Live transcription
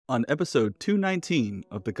On episode 219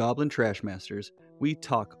 of the Goblin Trashmasters, we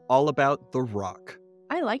talk all about The Rock.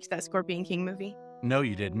 I liked that Scorpion King movie. No,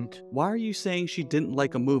 you didn't. Why are you saying she didn't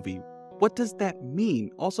like a movie? What does that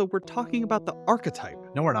mean? Also, we're talking about the archetype.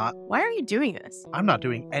 No, we're not. Why are you doing this? I'm not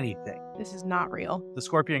doing anything. This is not real. The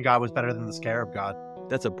Scorpion God was better than the Scarab God.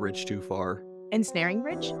 That's a bridge too far. Ensnaring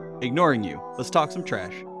Bridge? Ignoring you. Let's talk some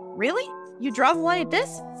trash. Really? You draw the line at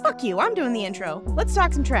this? Fuck you, I'm doing the intro. Let's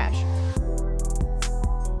talk some trash.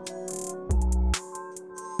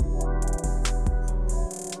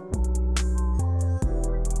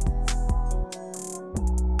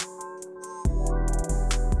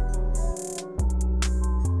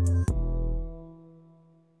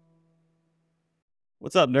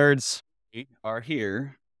 What's up, nerds? We are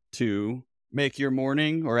here to make your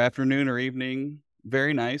morning or afternoon or evening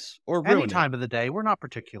very nice or ruin Any it. time of the day, we're not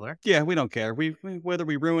particular. Yeah, we don't care. Whether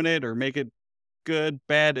we ruin it or make it good,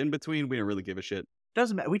 bad, in between, we don't really give a shit.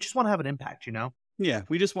 Doesn't matter. We just want to have an impact, you know? Yeah,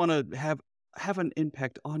 we just want to have an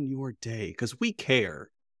impact on your day because we care.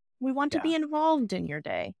 We want to be involved in your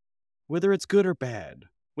day. Whether it's good or bad.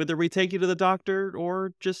 Whether we take you to the doctor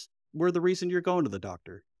or just we're the reason you're going to the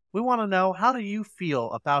doctor. We want to know, how do you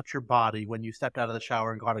feel about your body when you stepped out of the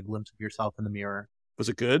shower and got a glimpse of yourself in the mirror? Was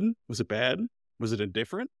it good? Was it bad? Was it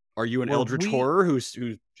indifferent? Are you an Well, eldritch horror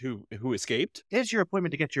who escaped? Is your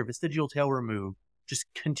appointment to get your vestigial tail removed just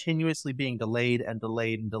continuously being delayed and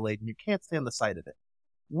delayed and delayed, and you can't stand the sight of it?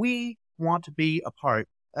 We want to be a part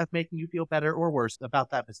of making you feel better or worse about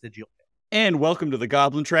that vestigial tail. And welcome to the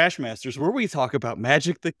Goblin Trashmasters, where we talk about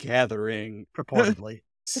Magic the Gathering. Purportedly.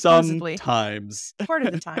 Supposedly. Sometimes. Part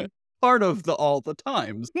of the time. Part of all the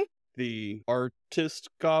times. The artist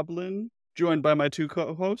goblin, joined by my two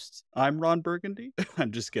co-hosts. I'm Ron Burgundy.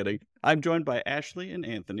 I'm just kidding. I'm joined by Ashley and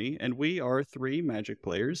Anthony, and we are three Magic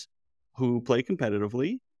players who play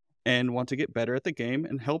competitively and want to get better at the game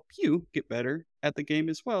and help you get better at the game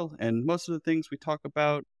as well. And most of the things we talk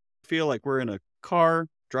about feel like we're in a car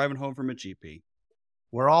driving home from a GP.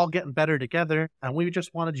 We're all getting better together, and we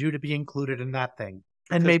just wanted you to be included in that thing.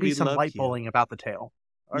 And 'Cause maybe we some love light you. bullying about the tail.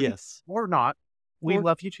 Yes. Or not. We Or-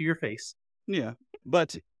 love you to your face. Yeah.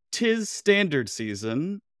 But 'tis standard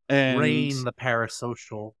season, and Rain the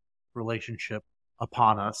parasocial relationship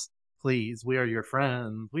upon us. Please, we are your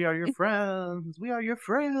friends. We are your friends. We are your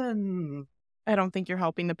friends. I don't think you're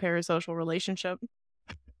helping the parasocial relationship.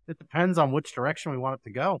 It depends on which direction we want it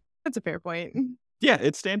to go. That's a fair point. yeah,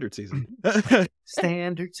 it's standard season.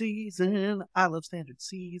 Standard season. I love standard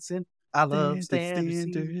season. I love standard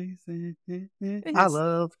season. I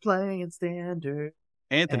love playing standard.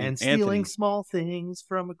 Anthony, And stealing Anthony. small things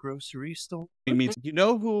from a grocery store. I mean, you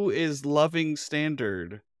know who is loving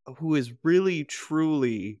standard? Who is really,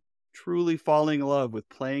 truly falling in love with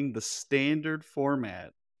playing the standard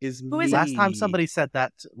format? Is Who me. is it? Last time somebody said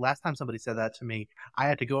that to me, I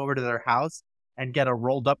had to go over to their house and get a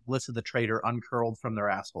rolled up Glissa the Trader uncurled from their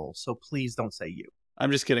asshole. So please don't say you.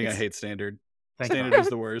 I'm just kidding. I It's- hate standard. Thank Standard you. is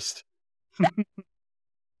the worst.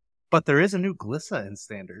 But there is a new Glissa in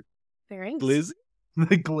standard. There is. Blizz.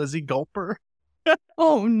 The Glizzy Gulper.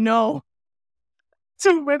 Oh no.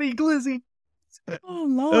 Too many Glizzy. Oh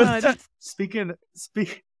Lord. Speaking of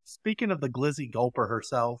the Glizzy Gulper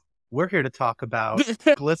herself, we're here to talk about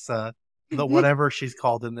Glissa, the whatever she's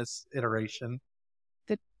called in this iteration.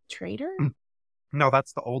 Traitor? No,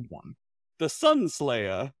 that's the old one. The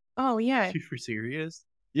Sunslayer. Oh yeah. Is she for serious?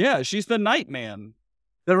 Yeah, she's the Nightman.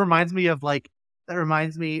 That reminds me of the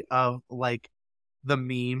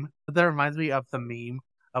meme. That reminds me of the meme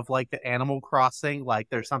of like the Animal Crossing, like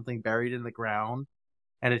there's something buried in the ground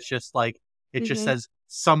and it's just like it just Mhm. says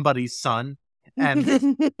somebody's son and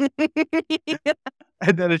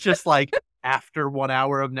and then it's just like after 1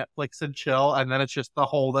 hour of Netflix and chill, and then it's just the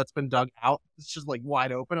hole that's been dug out. It's just like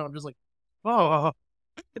wide open. And I'm just like, oh,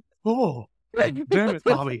 damn it,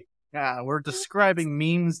 Bobby. Yeah, we're describing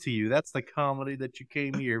memes to you. That's the comedy that you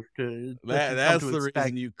came here to. That's the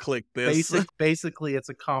reason you clicked this. Basically, it's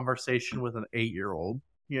a conversation with an 8-year-old.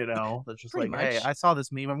 You know, that's just Pretty like, hey, much. I saw this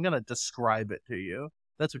meme. I'm gonna describe it to you.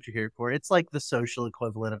 That's what you're here for. It's like the social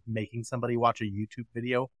equivalent of making somebody watch a YouTube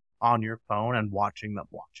video on your phone and watching them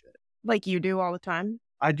watch it. Like you do all the time.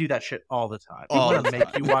 I do that shit all the time. All I'm the gonna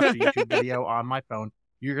make you watch a time. YouTube video on my phone.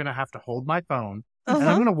 You're gonna have to hold my phone, and I'm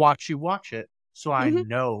Uh-huh. gonna watch you watch it, so I Mhm.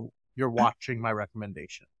 know you're watching my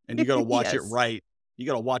recommendation. And you gotta watch it Yes. right. You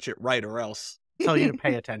gotta watch it right or else. Tell you to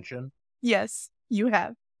pay attention. Yes, you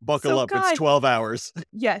have. Buckle So, up. God. It's 12 hours.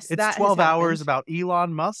 Yes, It's that 12 has hours happened. about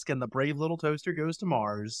Elon Musk and the brave little toaster goes to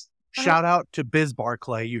Mars. Shout out to Biz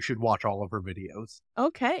Barclay. You should watch all of her videos.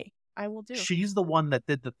 Okay, I will do. She's the one that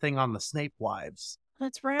did the thing on the Snape wives.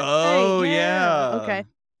 That's right. Oh, yeah. Okay.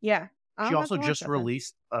 Yeah. She also just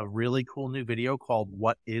released a really cool new video called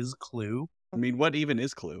What is Clue? I mean, what even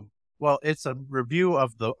is Clue? Well, it's a review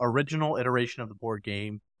of the original iteration of the board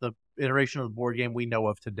game, the iteration of the board game we know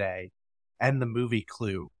of today, and the movie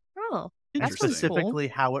Clue. Oh, And that's pretty specifically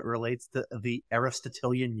how it relates to the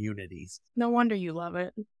Aristotelian unities. No wonder you love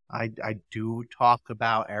it. I do talk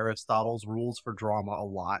about Aristotle's rules for drama a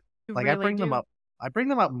lot. You Like really I bring them do. up. I bring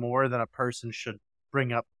them up more than a person should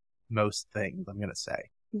bring up most things, I'm gonna say.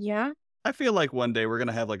 Yeah. I feel like one day we're going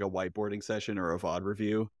to have like a whiteboarding session or a VOD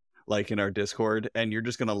review, like in our Discord, and you're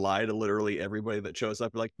just going to lie to literally everybody that shows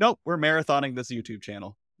up. You're like, nope, we're marathoning this YouTube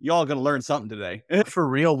channel. Y'all going to learn something today. For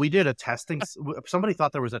real, we did a testing. Somebody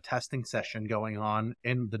thought there was a testing session going on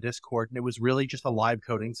in the Discord, and it was really just a live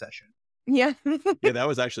coding session. Yeah. Yeah, that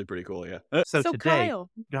was actually pretty cool, yeah. So today,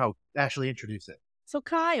 Kyle. no, Ashley, introduce it. So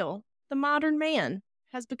Kyle, the modern man,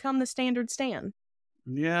 has become the standard Stan.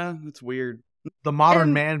 Yeah, it's weird. The modern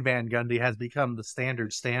And- man Van Gundy has become the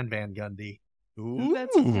standard Stan Van Gundy. Ooh.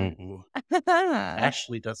 That's-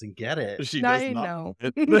 Ashley doesn't get it. She does I not. know.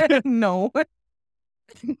 It- No.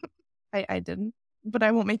 I didn't. But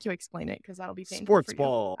I won't make you explain it because that'll be painful Sports for you.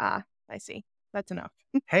 ball. Ah, I see. That's enough.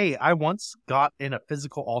 Hey, I once got in a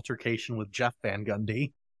physical altercation with Jeff Van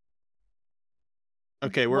Gundy.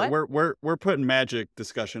 Okay, What? we're putting magic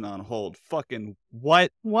discussion on hold. Fucking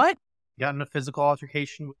what? What? Got in a physical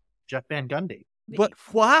altercation with Jeff Van Gundy. But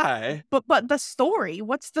why? But the story.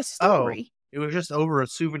 What's the story? It was just over a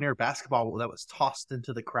souvenir basketball that was tossed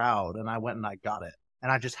into the crowd, and I went and I got it.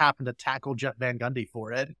 And I just happened to tackle Jeff Van Gundy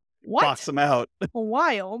for it. What? Box them out.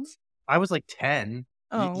 Wild. I was like 10.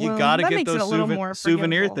 Oh, You well, gotta that get makes it those a little more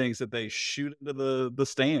souvenir forgivable. things that they shoot into the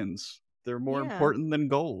stands. They're more Yeah. important than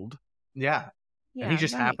gold. Yeah. Yeah, And he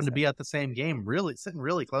just that happened to makes be at the same game, really sitting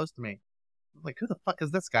really close to me. I'm like, who the fuck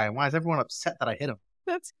is this guy? And why is everyone upset that I hit him? sense.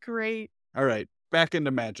 That's great. All right, back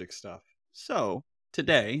into magic stuff. So,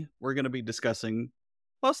 today we're going to be discussing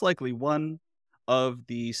most likely one of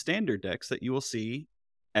the standard decks that you will see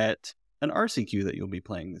at an RCQ that you'll be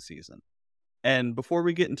playing this season. And before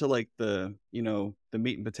we get into like the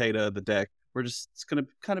meat and potato of the deck, it's going to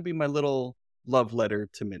kind of be my little love letter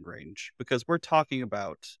to Midrange, because we're talking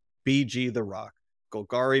about BG the Rock,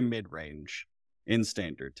 Golgari Midrange in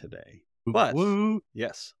standard today. But Woo.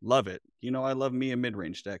 yes, love it. I love me a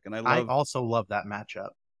Midrange deck, and I I love also love that matchup.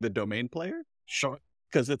 the domain player Sure.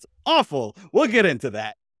 because it's awful. We'll get into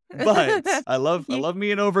that. But I love You-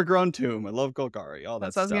 me an overgrown tomb. I love Golgari, all that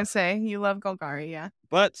That's what I was gonna stuff. say. You love Golgari, yeah.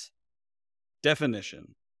 But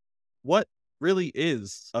definition. What really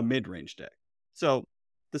is a mid-range deck? So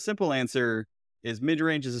the simple answer is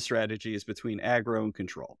mid-range as a strategy is between aggro and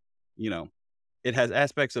control. It has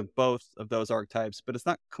aspects of both of those archetypes, but it's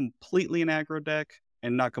not completely an aggro deck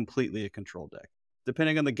and not completely a control deck.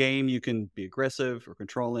 Depending on the game, you can be aggressive or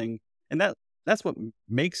controlling, and that's what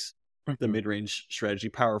makes the mid-range strategy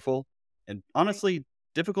powerful and honestly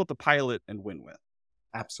difficult to pilot and win with.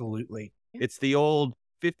 Absolutely. It's the old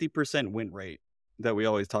 50% win rate that we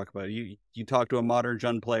always talk about. You talk to a modern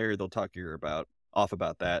Jun player, they'll talk off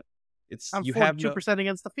about that. It's I'm you have 42%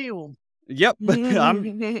 against the field. Yep.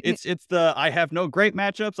 It's the I have no great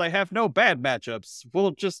matchups, I have no bad matchups.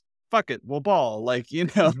 We'll just fuck it, we'll ball.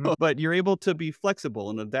 Mhm. But you're able to be flexible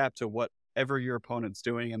and adapt to whatever your opponent's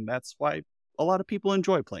doing, and that's why a lot of people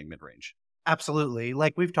enjoy playing mid-range. Absolutely.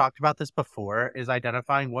 Like we've talked about this before, is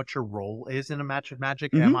identifying what your role is in a match of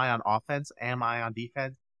Magic. Mhm. Am I on offense? Am I on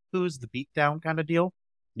defense? Who's the beatdown kind of deal?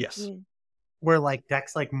 Yes. Where like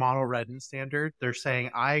decks like Mono Red and Standard, they're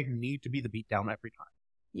saying I need to be the beatdown every time.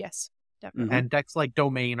 Yes, definitely. Mhm. And decks like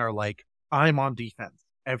Domain are like, I'm on defense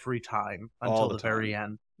every time until All the the very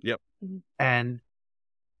end. Yep. Mhm. And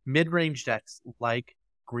mid-range decks like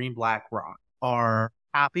Green Black Rock are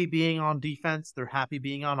happy being on defense, they're happy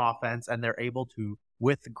being on offense, and they're able to,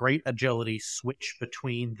 with great agility, switch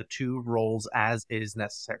between the two roles as is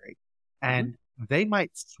necessary. And they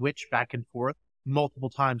might switch back and forth multiple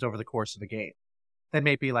times over the course of a game. They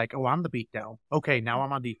may be like, oh, I'm the beatdown. Okay, now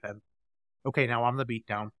I'm on defense. Okay, now I'm the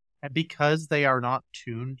beatdown. And because they are not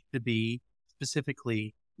tuned to be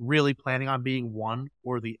specifically really planning on being one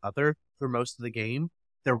or the other for most of the game,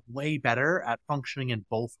 they're way better at functioning in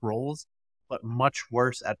both roles, but much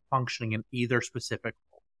worse at functioning in either specific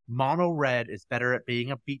role. Mono Red is better at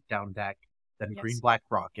being a beatdown deck than Yes. Green Black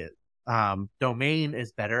Rock is. Domain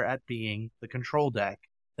is better at being the control deck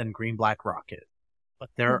than Green Black Rock is.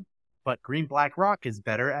 But Green Black Rock is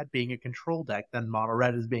better at being a control deck than Mono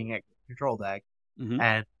Red is being a control deck. Mhm.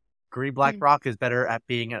 And Green Black Mm. Rock is better at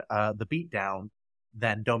being the beatdown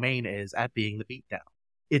than Domain is at being the beatdown.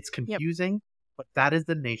 It's confusing, but that is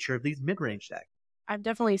the nature of these mid-range decks. I've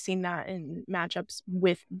definitely seen that in matchups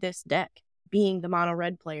with this deck. Being the mono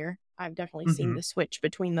red player, I've definitely seen the switch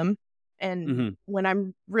between them. And when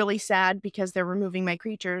I'm really sad because they're removing my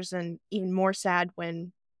creatures, and even more sad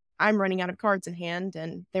when I'm running out of cards in hand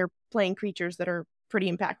and they're playing creatures that are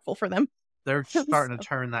pretty impactful for them. They're starting to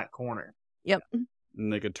turn that corner. Yep.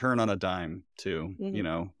 And they could turn on a dime too, you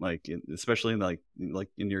know, like especially like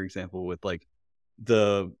in your example with like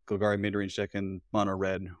the Golgari midrange deck and mono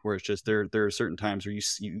red, where it's just there are certain times where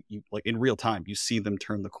you like in real time you see them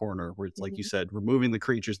turn the corner, where it's like you said, removing the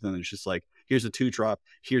creatures, then it's just like, here's a 2-drop,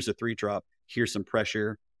 here's a 3-drop, here's some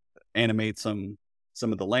pressure, animate some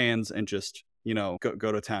of the lands, and just, you know,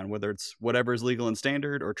 go to town, whether it's whatever is legal in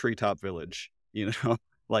standard or Treetop Village, you know.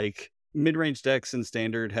 Like mid-range decks in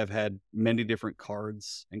standard have had many different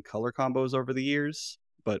cards and color combos over the years,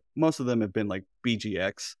 but most of them have been like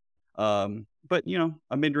BGX. But you know,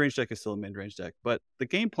 a mid-range deck is still a mid-range deck, but the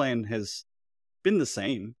game plan has been the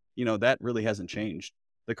same. You know, that really hasn't changed.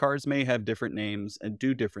 The cards may have different names and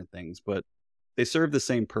do different things, but they serve the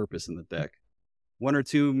same purpose in the deck. 1 or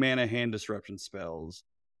 2 mana hand disruption spells,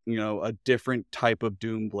 you know, a different type of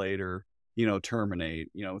Doomblade, or, you know, Terminate,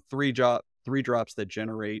 you know, 3 drops that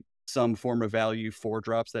generate some form of value, 4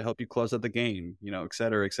 drops that help you close out the game, you know, et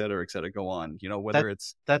cetera, et cetera, et cetera. Go on, you know, whether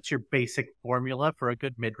that's your basic formula for a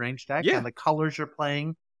good mid-range deck. Yeah. And the colors you're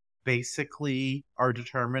playing basically are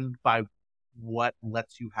determined by what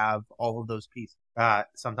lets you have all of those pieces.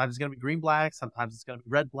 Sometimes it's going to be green-black, sometimes it's going to be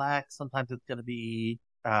red-black, sometimes it's going to be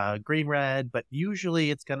green-red, but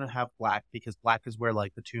usually it's going to have black, because black is where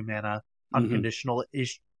like the 2 mana unconditional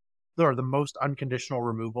or the most unconditional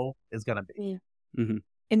removal is going to be.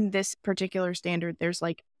 In this particular standard, there's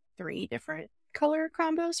like 3 different color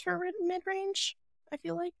combos for mid-range, I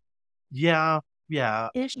feel like. Yeah.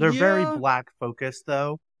 They're very black focused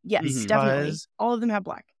though. Yes, definitely. All of them have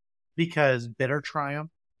black. Because Bitter Triumph,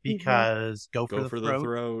 because Go for the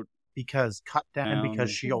Throat, because Cut Down, and because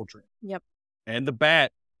Shield Drip. Yep. And the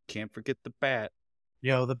bat. Can't forget the bat.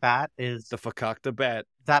 You know, the bat is... The Fakakta bat.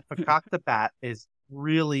 That Fakakta bat is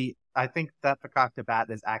really... I think that Fakakta bat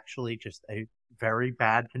is actually just a very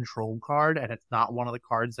bad control card, and it's not one of the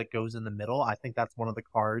cards that goes in the middle. I think that's one of the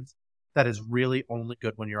cards that is really only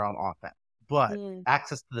good when you're on offense. But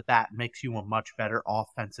access to the bat makes you a much better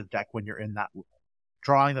offensive deck when you're in that role.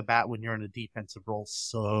 Drawing the bat when you're in a defensive role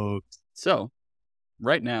sucks. So,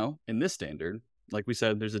 right now, in this standard, like we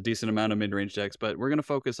said, there's a decent amount of mid-range decks, but we're going to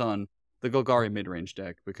focus on the Golgari mid-range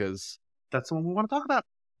deck, because that's the one we want to talk about.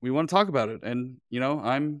 We want to talk about it, and, you know,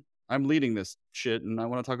 I'm leading this shit, and I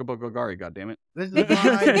want to talk about Golgari, goddammit. This is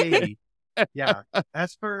my baby. Yeah.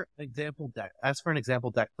 As for an example deck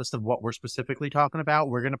list of what we're specifically talking about,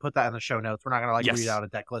 we're going to put that in the show notes. We're not going to read out a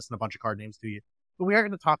deck list and a bunch of card names to you, but we are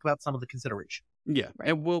going to talk about some of the consideration. Yeah, right.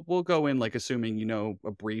 And we'll go in like assuming, you know,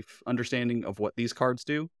 a brief understanding of what these cards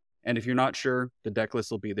do. And if you're not sure, the deck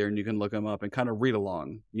list will be there, and you can look them up and kind of read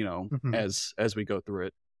along, you know, as we go through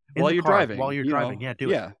it. While you're driving, do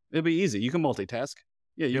it. Yeah, it'll be easy. You can multitask.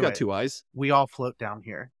 Yeah, you got 2 eyes. We all float down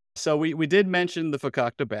here. So we did mention the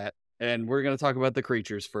Fakakta bat, and we're going to talk about the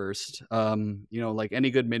creatures first. You know, like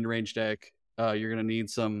any good mid-range deck, you're going to need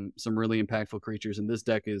some really impactful creatures, and this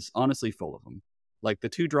deck is honestly full of them. Like the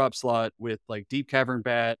 2-drop slot with like Deep Cavern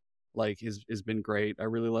Bat, like has been great. I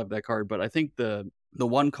really love that card. But I think the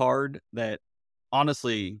one card that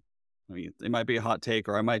honestly, I mean, it might be a hot take,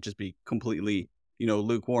 or I might just be completely, you know,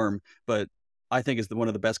 lukewarm, but I think is one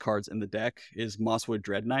of the best cards in the deck is Mosswood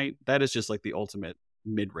Dread Knight. That is just like the ultimate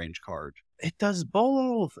mid-range card. It does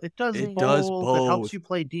both. It does both. It helps you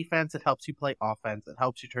play defense. It helps you play offense. It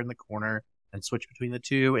helps you turn the corner and switch between the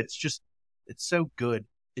two. It's so good.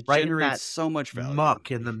 It generates so much value. Muck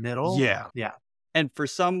in the middle. Yeah. Yeah. And for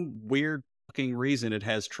some weird fucking reason, it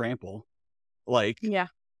has trample. Like,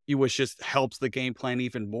 which just helps the game plan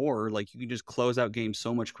even more. Like, you can just close out games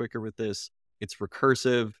so much quicker with this. It's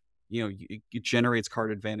recursive. You know, it generates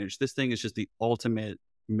card advantage. This thing is just the ultimate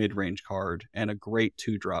mid-range card and a great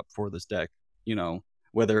 2-drop for this deck. You know,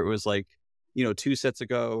 whether it was like, you know, 2 sets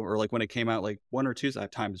ago, or like when it came out, like 1 or 2,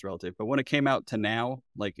 time is relative, but when it came out to now,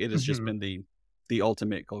 like it has just been the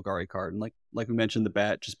ultimate Golgari card. And like we mentioned, the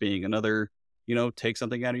bat just being another, you know, take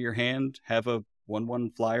something out of your hand, have a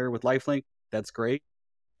 1/1 flyer with lifelink. That's great.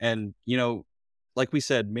 And, you know, like we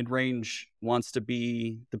said, mid-range wants to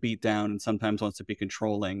be the beatdown and sometimes wants to be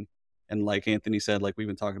controlling. And like Anthony said, like we've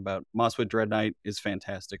been talking about, Mosswood Dread Knight is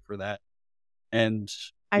fantastic for that. And,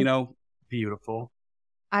 you know, beautiful.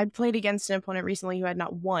 I played against an opponent recently who had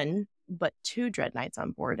not 1, but 2 Dread Knights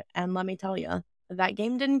on board. And let me tell you, that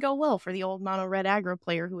game didn't go well for the old mono red aggro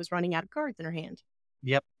player who was running out of cards in her hand.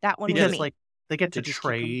 Yep. That one because was me. Like they get to They just keep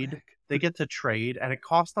coming trade. back. They get to trade, and it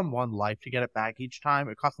costs them 1 life to get it back each time.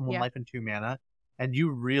 It costs them 1 life and 2 mana, and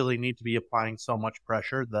you really need to be applying so much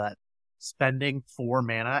pressure that spending 4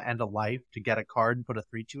 mana and a life to get a card and put a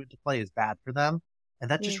 3/2 into play is bad for them,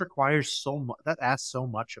 and that just requires so much. That asks so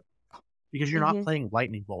much of you because you're not playing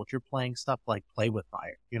Lightning Bolt. You're playing stuff like Play with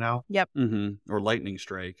Fire. You know? Yep. Or Lightning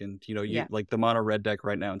Strike, and you like the mono red deck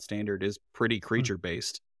right now in Standard is pretty creature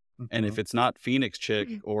based, and if it's not Phoenix Chick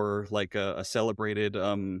or like a celebrated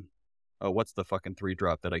what's the fucking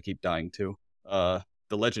 3-drop that I keep dying to? The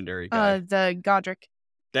legendary guy. The Godric.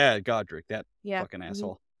 Godric, that fucking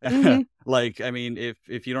asshole. Like, I mean,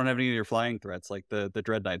 if you don't have any of your flying threats, like the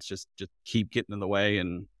Dread Knights just keep getting in the way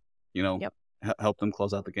and, help them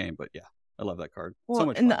close out the game. But yeah, I love that card. Well, so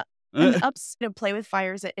much fun. And the upside of Play with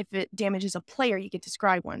Fire is that if it damages a player, you get to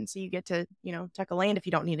scry one. So you get to, tuck a land if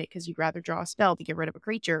you don't need it because you'd rather draw a spell to get rid of a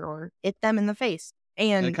creature or hit them in the face.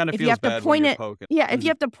 And it kind of if feels you have bad to point when it, you're poking. if you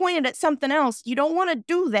have to point it at something else, you don't want to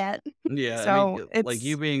do that. Yeah, so I mean, it's like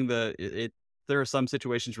you being there are some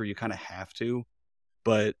situations where you kind of have to,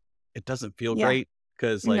 but it doesn't feel great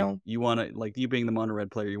because you want to, like you being the mono red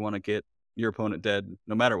player, you want to get your opponent dead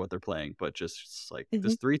no matter what they're playing. But just like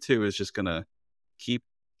this 3/2 is just gonna keep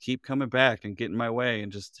coming back and get in my way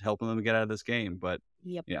and just helping them get out of this game. But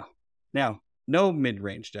now no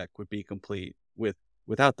mid-range deck would be complete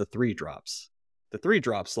without the 3-drops. The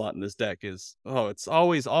 3-drop slot in this deck is it's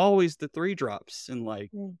always the 3-drops, and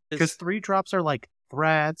like because 3-drops are like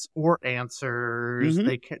threats or answers.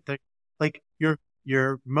 They like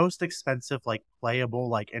your most expensive like playable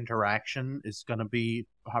like interaction is gonna be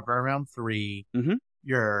hover around 3.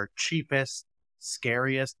 Your cheapest,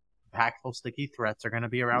 scariest, impactful sticky threats are gonna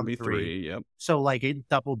be around 3. Yep. So like it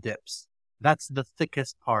double dips. That's the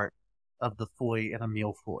thickest part of the foy and a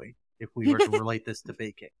meal foy. If we were to relate this to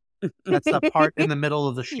baking. That's the part in the middle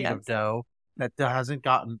of the sheet of dough that hasn't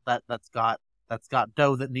gotten that's got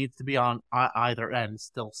dough that needs to be on either end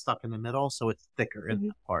still stuck in the middle, so it's thicker in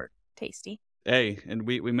that part. Tasty. Hey, and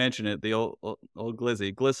we mentioned it, the old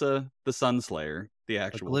Glizzy, Glissa, the Sunslayer, the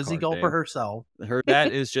actual Glizzy Gulper herself.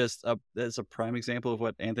 That is just that's a prime example of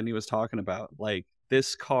what Anthony was talking about. Like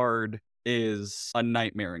this card is a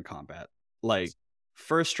nightmare in combat. Like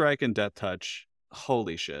first strike and death touch.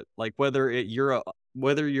 Holy shit! Like whether you're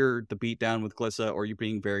the beatdown with Glissa or you're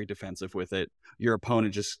being very defensive with it, your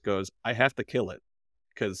opponent just goes, I have to kill it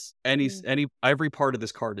because every part of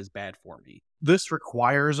this card is bad for me. This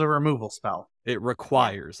requires a removal spell. It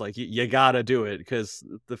requires like you gotta do it because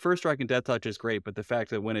the first strike and death touch is great, but the fact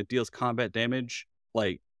that when it deals combat damage,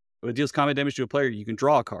 when it deals combat damage to a player, you can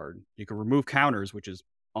draw a card, you can remove counters, which is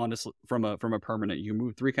honestly from a permanent. You can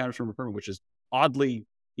move 3 counters from a permanent, which is oddly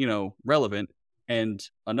relevant. And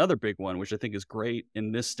another big one, which I think is great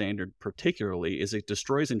in this standard particularly, is it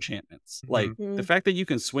destroys enchantments. Like the fact that you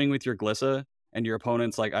can swing with your Glissa and your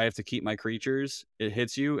opponent's like, I have to keep my creatures. It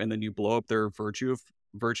hits you, and then you blow up their virtue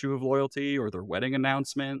of loyalty or their wedding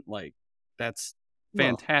announcement. Like that's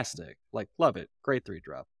fantastic. Like love it. Great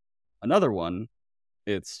 3-drop. Another one,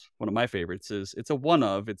 it's one of my favorites. It's a one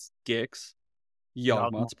of. It's Gix,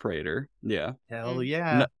 Yawgmoth's Praetor. Yeah. Hell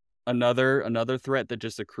yeah. Another threat that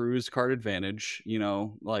just accrues card advantage.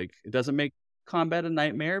 Like it doesn't make combat a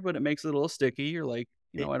nightmare, but it makes it a little sticky. You're like,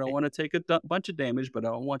 I don't want to take a bunch of damage, but I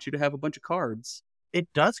don't want you to have a bunch of cards. It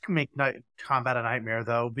does make combat a nightmare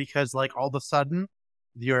though, because like all of a sudden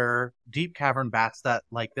your deep cavern bats that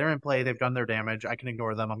like they're in play, they've done their damage. I can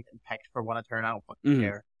ignore them. I'm getting pecked for 1 turn. I don't fucking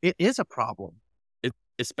care. It is a problem.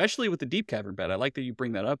 Especially with the deep cavern bat. I like that you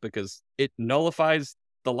bring that up because it nullifies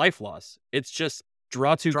the life loss. It's just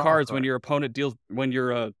draw 2 cards when your opponent when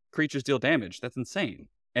your creatures deal damage. That's insane.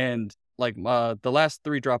 And like the last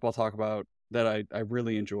 3-drop I'll talk about that I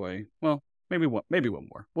really enjoy. Well, maybe one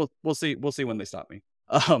more. We'll see when they stop me.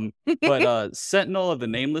 But Sentinel of the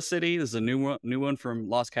Nameless City is a new one from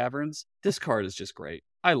Lost Caverns. This card is just great.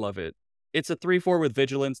 I love it. It's a 3/4 with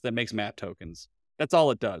vigilance that makes map tokens. That's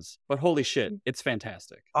all it does. But holy shit, it's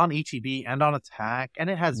fantastic. On ETB and on attack, and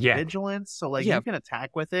it has vigilance, so like you can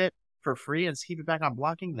attack with it for free and keep it back on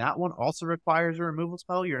blocking. That one also requires a removal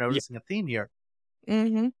spell. You're noticing a theme here.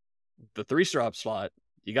 The 3-drop slot,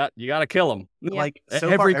 you got to kill them. Like so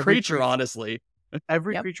every creature, honestly.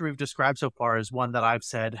 Every creature we've described so far is one that I've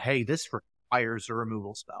said, hey, this requires a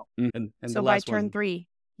removal spell. And so by turn 3,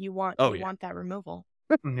 you want that removal.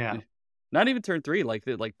 Yeah. Not even turn 3, like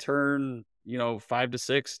turn 5 to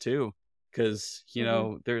 6 too. Because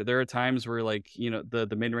there are times where like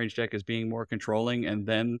the mid-range deck is being more controlling, and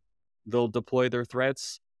then they'll deploy their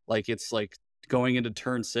threats. Like it's like going into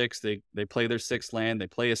turn 6, they play their 6th land, they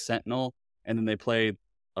play a Sentinel, and then they play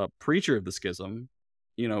a Preacher of the Schism,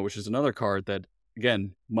 which is another card that,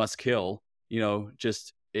 again, must kill.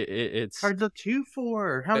 It's Card's a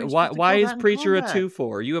 2/4. How why is Preacher a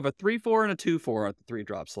 2/4? You have a 3/4 and a 2/4 at the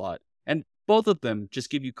 3-drop slot, and both of them just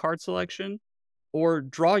give you card selection, or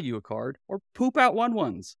draw you a card, or poop out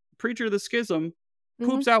 1/1s. Preacher the Schism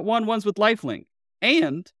poops out 1/1s with lifelink,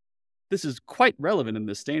 and this is quite relevant in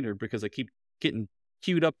this standard because I keep getting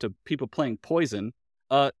queued up to people playing Poison.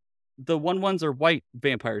 The 1/1s are white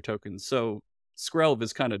vampire tokens, so Skrelv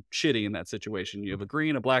is kind of shitty in that situation. You have a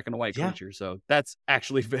green, a black, and a white creature, so that's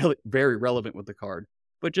actually very, very relevant with the card.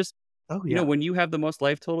 But just, when you have the most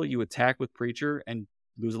life total, you attack with Preacher and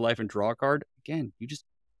lose a life and draw a card. Again, you just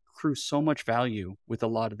accrue so much value with a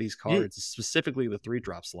lot of these cards, specifically the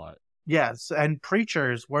 3-drop slot. Yes, and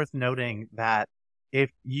Preacher is worth noting that if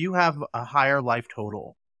you have a higher life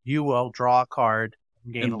total, you will draw a card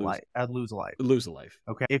and gain a life, and lose a life. Lose a life.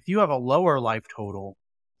 Okay. If you have a lower life total,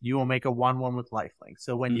 you will make a 1/1 with lifelink.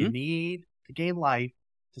 So when you need to gain life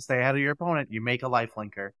to stay ahead of your opponent, you make a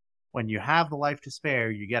lifelinker. When you have the life to spare,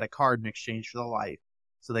 you get a card in exchange for the life.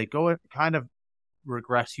 So they go kind of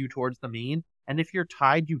regress you towards the mean. And if you're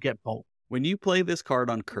tied, you get both. When you play this card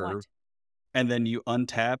on curve, and then you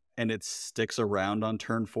untap and it sticks around on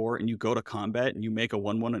turn 4, and you go to combat and you make a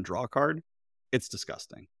 1/1 and draw a card, it's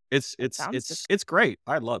disgusting. It's great.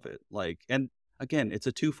 I love it. And again, it's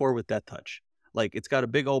a 2/4 with Death Touch. It's got a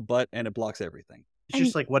big old butt and it blocks everything. It's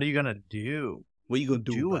just what are you gonna do? What are you gonna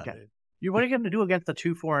do about it? What are you gonna do against the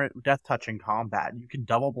 2/4 Death Touch in combat? You can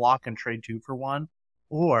double block and trade 2 for 1,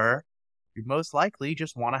 or you most likely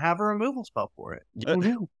just want to have a removal spell for it.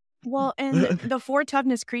 Well, and the 4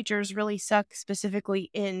 toughness creatures really suck specifically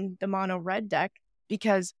in the mono red deck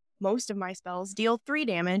because most of my spells deal 3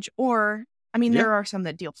 damage, or there are some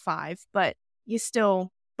that deal 5, but you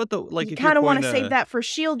still. But you kind of want to save that for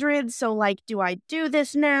Shieldred. So, do I do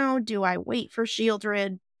this now? Do I wait for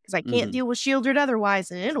Shieldred? Because I can't deal with Shieldred otherwise,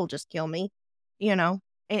 and it'll just kill me.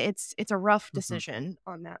 It's a rough decision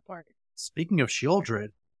on that part. Speaking of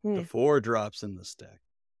Shieldred, the 4 drops in this deck.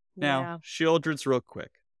 Now, Shieldred's real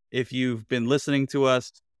quick. If you've been listening to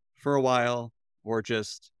us for a while, or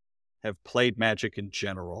just have played Magic in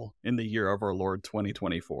general in the year of our Lord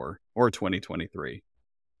 2024 or 2023,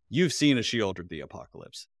 you've seen a Shieldred the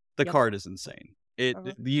Apocalypse. The card is insane.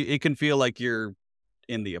 It can feel like you're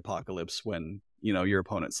in the apocalypse when your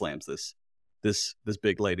opponent slams this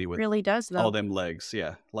big lady with really does though. All them legs.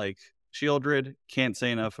 Yeah, Shieldred, can't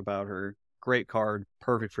say enough about her. Great card,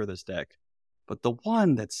 perfect for this deck. But the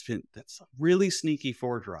one that's a really sneaky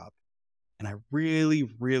 4-drop, and I really,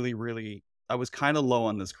 really, really, I was kind of low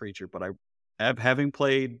on this creature, but having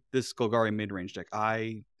played this Golgari midrange deck,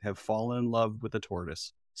 I have fallen in love with the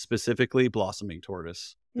Tortoise, specifically Blossoming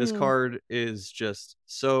Tortoise. This card is just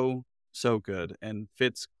so good and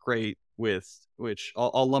fits great with, which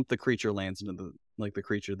I'll lump the creature lands into the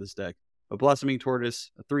creature of this deck. A Blossoming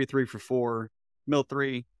Tortoise, a 3/3 for 4, mill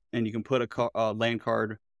 3, and you can put a land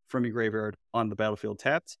card from your graveyard on the battlefield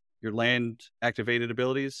tapped. Your land activated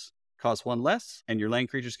abilities cost 1 less, and your land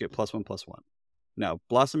creatures get +1/+1. Now,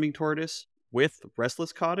 Blossoming Tortoise with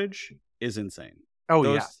Restless Cottage is insane.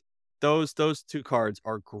 Those 2 cards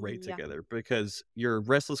are great together because your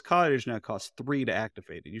Restless Cottage now costs 3 to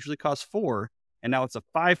activate. It usually costs 4, and now it's a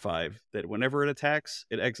 5/5 that whenever it attacks,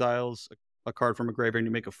 it exiles a card from a graveyard and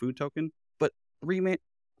you make a food token. But 3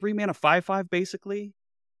 mana 5/5 basically,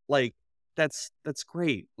 that's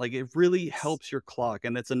great. It really helps your clock,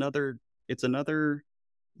 and it's another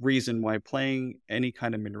reason why playing any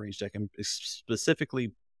kind of mid-range deck, and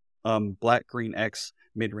specifically black-green X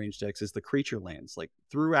mid-range decks, is the creature lands.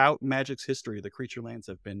 Throughout Magic's history, the creature lands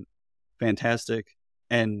have been fantastic,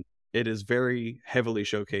 and it is very heavily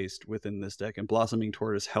showcased within this deck, and Blossoming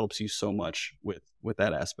Tortoise helps you so much with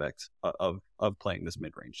that aspect of playing this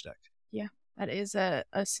mid-range deck. Yeah, that is a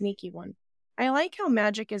sneaky one. I like how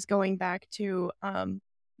Magic is going back to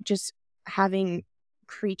just having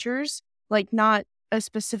creatures, not a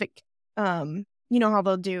specific, how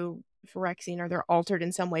they'll do Phyrexian or they're altered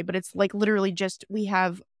in some way, but it's literally just we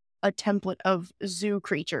have a template of zoo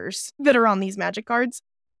creatures that are on these Magic cards.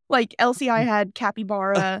 LCI had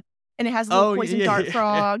Capybara, and it has a little poison dart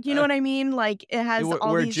frog. You know what I mean? It has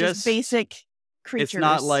all these just basic creatures. It's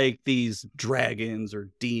not like these dragons or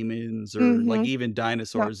demons or even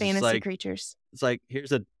dinosaurs. Not fantasy creatures. It's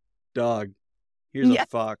here's a dog, here's a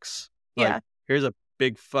fox, here's a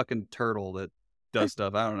big fucking turtle that does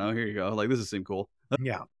stuff. I don't know. Here you go. This is seem cool.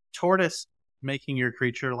 Yeah, Tortoise making your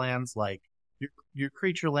creature lands your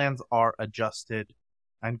creature lands are adjusted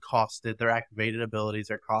and costed. Their activated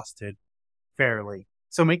abilities are costed fairly.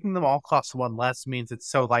 So making them all cost 1 less means it's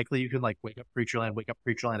so likely you can wake up creature land,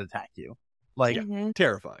 attack you. Like,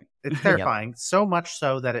 terrifying. It's terrifying. So much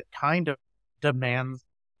so that it kind of demands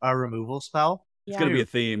a removal spell. It's going to be a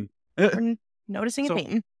theme. We're noticing a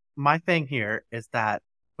theme. My thing here is that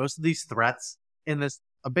most of these threats in this,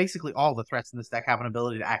 basically all the threats in this deck have an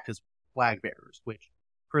ability to act as flag bearers, which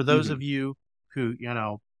for those of you who,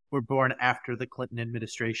 were born after the Clinton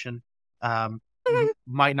administration,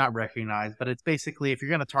 might not recognize, but it's basically, if you're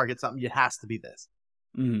going to target something, it has to be this.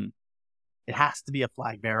 It has to be a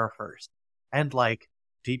flag bearer first. And like,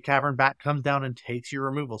 Deep Cavern Bat comes down and takes your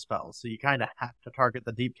removal spells, so you kind of have to target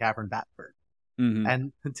the Deep Cavern Bat first.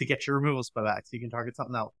 And to get your removal spell back, so you can target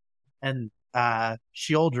something else. And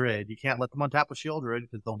Shieldred, you can't let them untap with Shieldred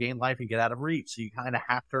because they'll gain life and get out of reach, so you kind of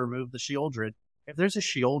have to remove the Shieldred. If there's a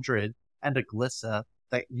Shieldred and a Glissa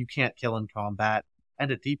that you can't kill in combat, and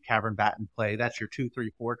a Deep Cavern Bat in play, that's your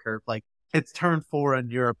 2-3-4 curve. Like, it's turn 4,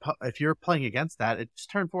 and if you're playing against that, it's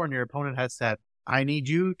turn 4 and your opponent has said, I need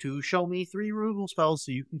you to show me 3 removal spells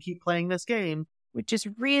so you can keep playing this game. Which is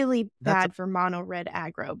really bad for mono red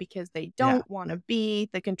aggro because they don't want to be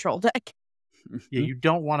the control deck. You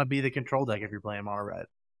don't want to be the control deck if you're playing mono red.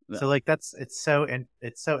 No. So like it's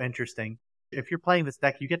so interesting. If you're playing this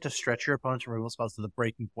deck, you get to stretch your opponent's removal spells to the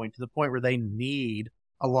breaking point, to the point where they need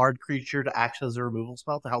a large creature to act as a removal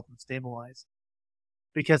spell to help them stabilize.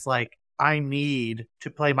 Because like, I need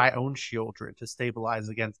to play my own Shieldred to stabilize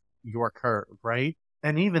against your curve, right?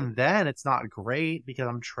 And even then, it's not great because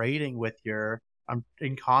I'm trading with I'm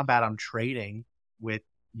in combat, I'm trading with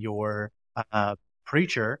your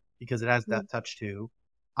Preacher because it has Death Touch too.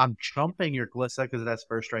 I'm chumping your Glissa because it has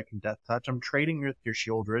First Strike and Death Touch. I'm trading with your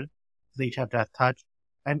Shieldred because they each have Death Touch.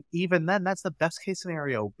 And even then, that's the best case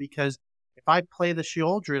scenario, because if I play the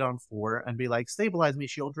Shieldred on 4 and be like, stabilize me,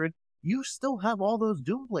 Shieldred, you still have all those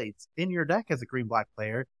Doom Blades in your deck as a green-black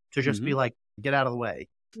player to just be like, get out of the way,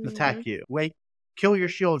 attack you, kill your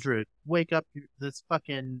Shieldred, wake up this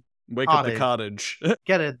fucking up the cottage.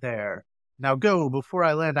 Get it there. Now go before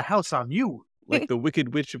I land a house on you. Like the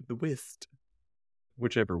Wicked Witch of the West.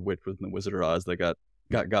 Whichever witch was in the Wizard of Oz that got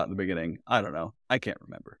in the beginning. I don't know. I can't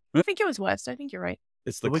remember. I think it was West. I think you're right.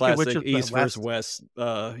 It's the classic East versus West,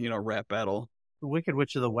 rap battle. The Wicked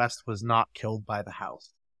Witch of the West was not killed by the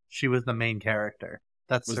house. She was the main character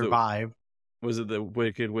that survived. Was it the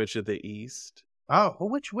Wicked Witch of the East? Oh, well,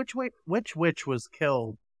 which witch was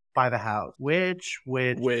killed by the house? Which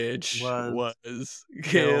was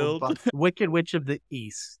killed? Wicked Witch of the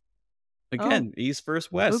East. Again, East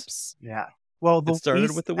versus West. Oops. Yeah. Well, the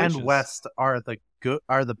East with the witches. And West are the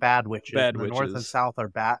bad witches. The North and South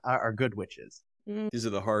are good witches. These are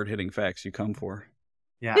the hard-hitting facts you come for.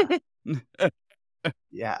 Yeah.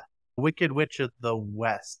 Yeah. Wicked Witch of the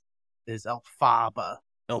West is Elphaba.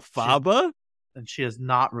 Elphaba? And she is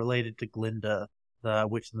not related to Glinda, the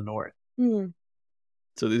Witch of the North.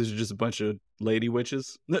 So these are just a bunch of lady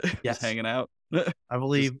witches just hanging out? I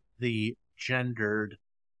believe the gendered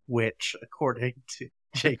witch, according to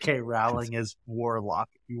J.K. Rowling, is warlock,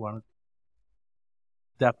 if you want to.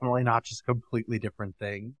 Definitely not just a completely different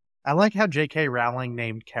thing. I like how J.K. Rowling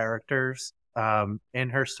named characters in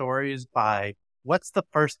her stories by what's the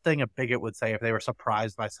first thing a bigot would say if they were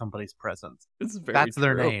surprised by somebody's presence. That's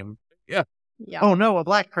their name. Yeah. Oh no, a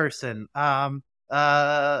black person.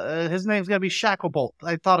 His name's gonna be Shacklebolt.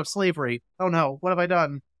 I thought of slavery. Oh no, what have I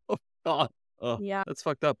done? Oh God. Yeah, that's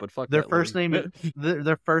fucked up. But fuck their first name.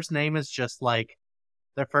 Their first name is just like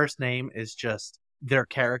their first name is just their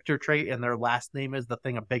character trait, and their last name is the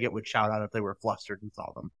thing a bigot would shout out if they were flustered and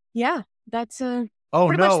saw them. Yeah, that's oh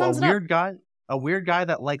no, a weird guy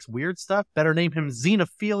that likes weird stuff. Better name him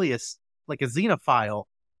Xenophilius, like a xenophile.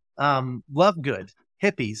 Lovegood,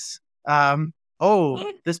 hippies.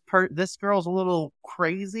 This girl's a little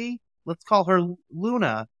crazy. Let's call her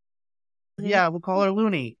Luna. Yeah, we'll call her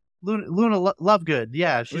Looney. Luna Lovegood.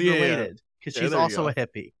 Yeah, she's related because she's also a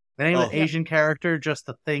hippie. The name of the Asian character, just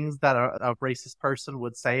the things that a racist person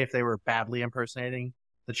would say if they were badly impersonating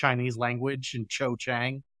the Chinese language in Cho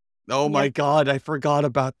Chang. Oh my God, I forgot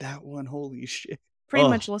about that one. Holy shit. Pretty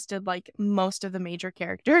much listed like most of the major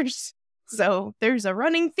characters. So there's a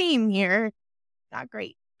running theme here. Not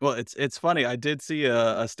great. Well, it's funny. I did see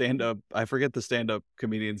a stand-up. I forget the stand-up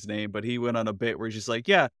comedian's name, but he went on a bit where he's just like,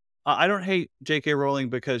 yeah, I don't hate J.K. Rowling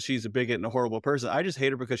because she's a bigot and a horrible person. I just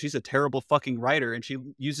hate her because she's a terrible fucking writer and she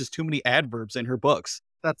uses too many adverbs in her books.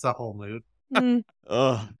 That's a whole mood.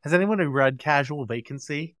 Has anyone read Casual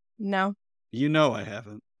Vacancy? No. You know I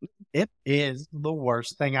haven't. It is the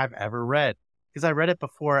worst thing I've ever read. Because I read it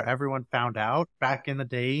before everyone found out back in the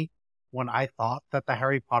day when I thought that the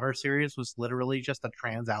Harry Potter series was literally just a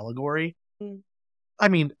trans allegory. I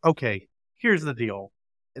mean, okay, here's the deal.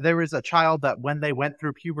 there was a child that when they went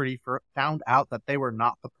through puberty found out that they were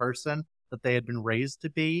not the person that they had been raised to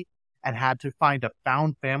be and had to find a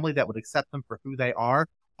found family that would accept them for who they are.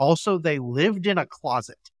 Also, they lived in a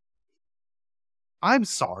closet. I'm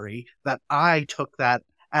sorry that I took that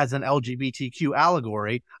as an LGBTQ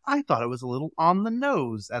allegory. I thought it was a little on the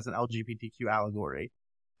nose as an LGBTQ allegory.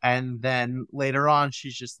 And then later on,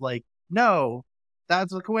 she's just like, no,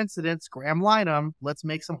 that's a coincidence. Graham Lineham. Let's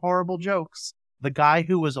make some horrible jokes. The guy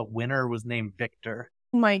who was a winner was named Victor.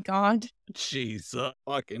 Oh my God. Jesus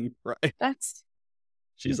fucking Christ.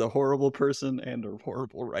 She's a horrible person and a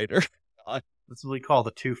horrible writer. God. That's what we call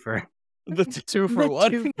the twofer. The two for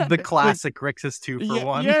one? The classic Grixis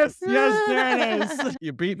 2-for-1. Yes, there it is.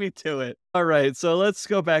 You beat me to it. All right, so let's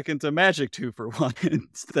go back into Magic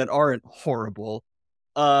 2-for-1s that aren't horrible.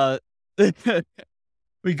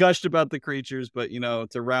 We gushed about the creatures, but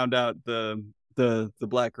to round out the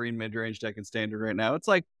black-green mid-range deck in Standard right now, it's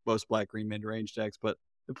like most black-green mid-range decks, but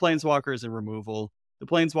the Planeswalkers in removal. The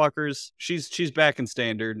Planeswalkers, she's back in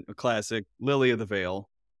Standard, a classic, Lily of the Veil.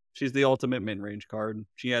 She's the ultimate mid-range card.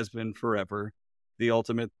 She has been forever. The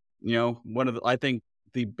ultimate, one of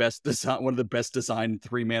the best designed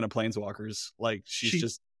 3-mana Planeswalkers. Like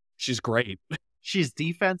she's great. She's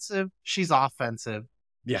defensive. She's offensive.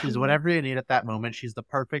 Yeah. She's whatever you need at that moment. She's the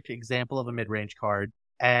perfect example of a mid-range card.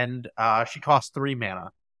 And she costs 3 mana.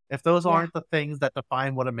 If those aren't the things that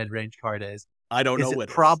define what a mid-range card is, I don't know what it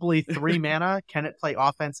is. Probably 3 mana. Can it play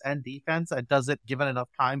offense and defense? And does it, given enough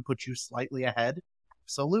time, put you slightly ahead?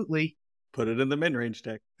 Absolutely. Put it in the mid-range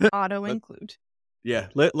deck. Auto include. Yeah,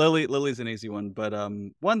 Lily's an easy one, but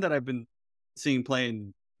one that I've been seeing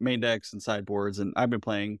playing main decks and sideboards, and I've been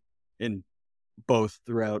playing in both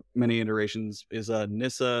throughout many iterations, is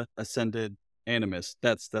Nissa Ascended Animus.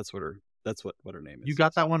 That's what her name is. You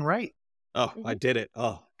got that one right. Oh, I did it.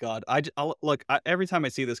 Oh God, every time I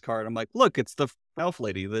see this card, I'm like, look, it's the elf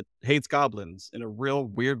lady that hates goblins in a real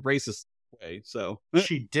weird racist way. So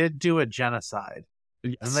she did do a genocide.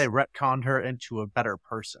 Yes. And they retconned her into a better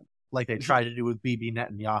person, like they tried to do with BB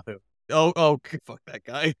Netanyahu. Oh, fuck that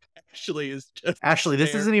guy. Ashley,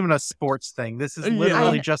 this isn't even a sports thing. This is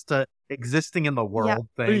literally just a existing in the world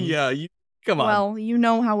thing. Yeah, come on. Well, you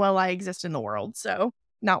know how well I exist in the world, so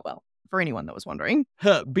not well, for anyone that was wondering.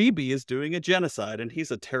 BB is doing a genocide, and he's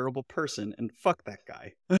a terrible person, and fuck that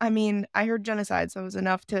guy. I mean, I heard genocide, so it was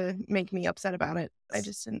enough to make me upset about it. I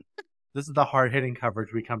just didn't... This is the hard-hitting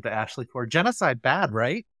coverage we come to Ashley for. Genocide bad,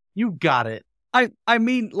 right? You got it. I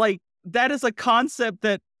mean, like, that is a concept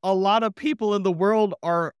that a lot of people in the world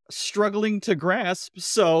are struggling to grasp.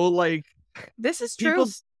 So, like... This is true.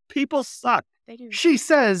 People suck. They do. She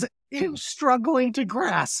says, struggling to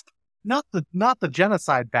grasp. Not the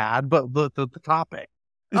genocide bad, but the topic.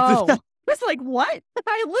 Oh. It's like, what?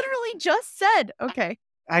 I literally just said, okay.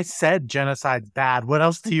 I said genocide's bad. What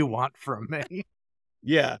else do you want from me?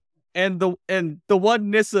 Yeah. And the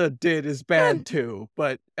one Nissa did is bad too,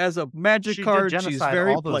 but as a magic card, she's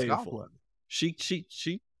very playful. She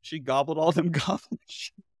gobbled all them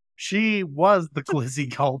goblins. She was the glizzy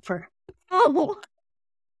gulper. Oh,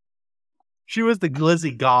 she was the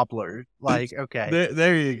glizzy gobbler. Like, okay,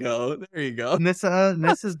 there you go.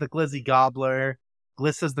 Nissa's the glizzy gobbler.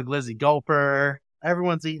 Glissa's the glizzy gulper.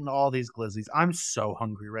 Everyone's eating all these glizzies. I'm so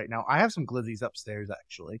hungry right now. I have some glizzies upstairs.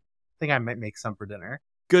 Actually, I think I might make some for dinner.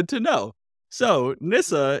 Good to know. So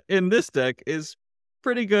Nissa in this deck is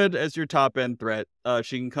pretty good as your top end threat.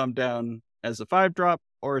 She can come down as a 5-drop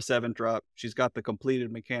or a 7-drop. She's got the completed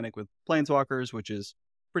mechanic with Planeswalkers, which is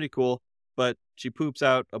pretty cool. But she poops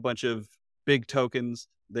out a bunch of big tokens.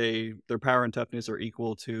 Their power and toughness are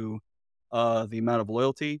equal to the amount of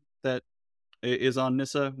loyalty that is on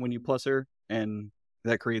Nissa when you plus her, and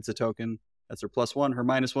that creates a token. That's her +1. Her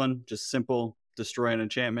 -1, just simple destroy an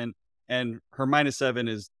enchantment. And her -7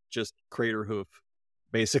 is just Crater Hoof.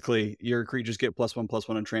 Basically, your creatures get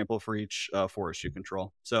 +1/+1 and trample for each forest you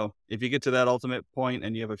control. So if you get to that ultimate point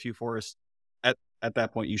and you have a few forests, at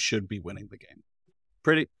that point you should be winning the game.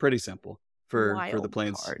 Pretty simple for the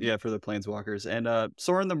planes. Card. Yeah, for the planeswalkers. And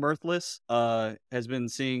Sorin the Mirthless has been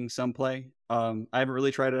seeing some play. I haven't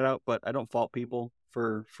really tried it out, but I don't fault people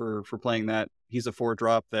for playing that. He's a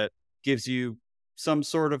 4-drop that gives you some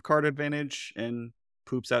sort of card advantage and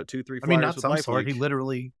poops out 2-3 flyers. I mean, not some life sort. leak. He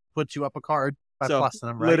literally puts you up a card by plusing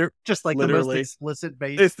them, right? Just like literally, the most explicit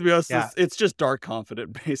base. It's just Dark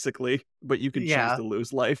Confident, basically. But you can choose to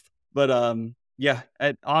lose life. But I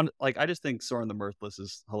just think Sorin the Mirthless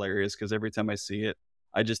is hilarious because every time I see it,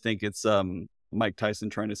 I just think it's Mike Tyson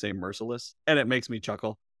trying to say merciless, and it makes me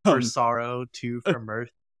chuckle. For sorrow, 2 for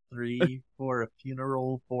mirth, 3 for a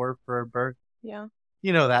funeral, 4 for a birth. Yeah.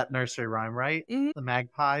 You know that nursery rhyme, right? Mhm. The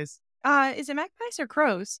magpies. Is it magpies or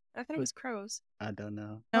crows? I thought it was crows. I don't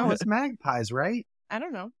know. No, it's magpies, right? I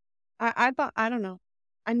don't know. I thought, I don't know.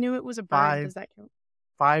 I knew it was a bird. 5. Does that count?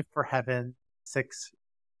 5 for heaven, 6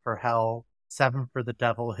 for hell, 7 for the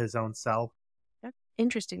devil, his own self. That's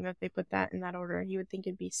interesting that they put that in that order. You would think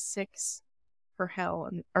it'd be 6 for hell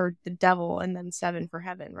or the devil, and then 7 for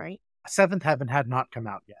heaven, right? 7th heaven had not come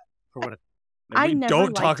out yet. For what I We never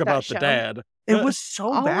don't talk liked that about the show. dad. it was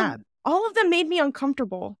so bad. All of them made me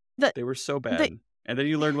uncomfortable. They were so bad. And then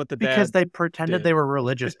you learned what the dad Because they pretended did. they were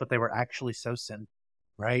religious, but they were actually so sinful,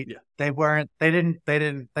 right? Yeah. They weren't. They didn't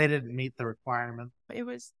meet the requirement. It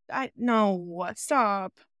was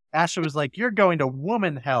stop. Ashley was like, "You're going to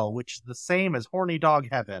woman hell, which is the same as horny dog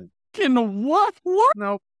heaven." In what? What?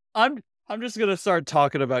 Nope. I'm just gonna start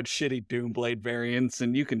talking about shitty Doomblade variants,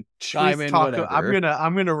 and you can chime Please in talk. whatever.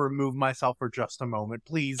 I'm gonna remove myself for just a moment.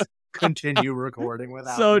 Please continue recording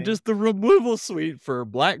without So me. just the removal suite for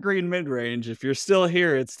Black Green Midrange. If you're still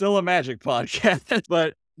here, it's still a Magic podcast.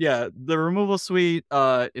 But yeah, the removal suite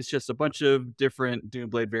is just a bunch of different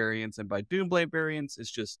Doomblade variants, and by Doomblade variants,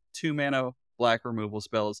 it's just 2 mana black removal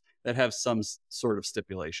spells that have some sort of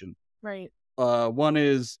stipulation. Right. One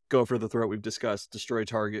is Go for the Throat. We've discussed destroy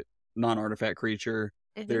target non-artifact creature.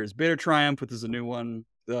 Mhm. There's Bitter Triumph, which is a new one.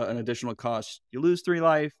 An additional cost: you lose 3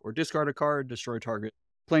 life or discard a card, destroy target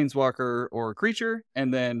planeswalker or creature.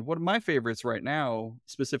 And then one of my favorites right now,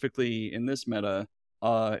 specifically in this meta,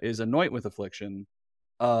 is Anoint with Affliction.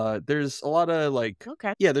 There's a lot of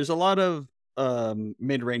there's a lot of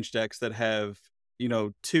mid-range decks that have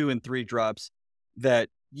 2 and 3 drops that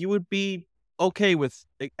you would be okay with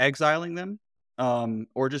exiling them,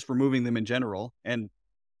 or just removing them in general. And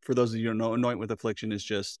for those of you who don't know, Anoint with Affliction is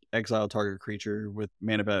just exile target creature with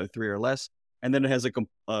mana value 3 or less, and then it has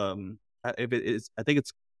if it is, I think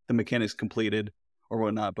it's the mechanics completed or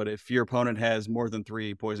whatnot. But if your opponent has more than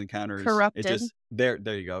 3 poison counters, Corrupted. it just there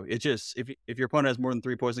you go. It just if your opponent has more than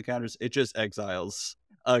 3 poison counters, it just exiles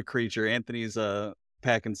a creature. Anthony's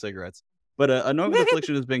packing cigarettes. But Anoint with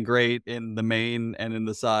Affliction has been great in the main and in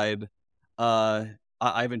the side.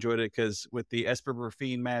 I've enjoyed it because with the Esper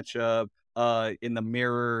Fiend matchup, in the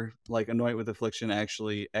mirror, like Anoint with Affliction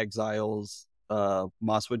actually exiles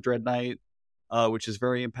Mosswood Dread Knight, which is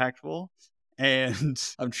very impactful. And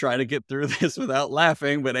I'm trying to get through this without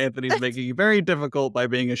laughing, but Anthony's making it very difficult by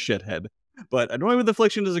being a shithead. But Anoint with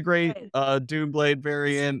Affliction is a great Doomblade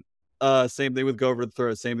variant. Same thing with Go Over the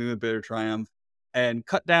Throat, same thing with Bitter Triumph. And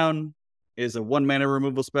Cut Down is a 1 mana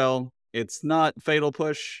removal spell. It's not Fatal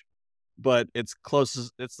Push, but it's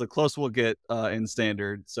the closest we'll get in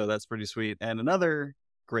Standard, so that's pretty sweet. And another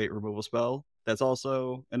great removal spell that's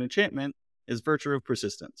also an enchantment is Virtue of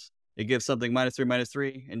Persistence. It gives something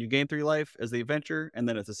 -3/-3, and you gain 3 life as the adventure, and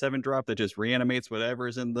then it's a 7-drop that just reanimates whatever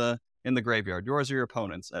is in the graveyard, yours or your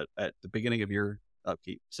opponent's, at the beginning of your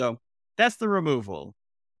upkeep. So that's the removal.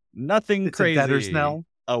 Nothing It's crazy. a Debtor's Knell.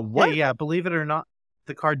 A what? Yeah, believe it or not,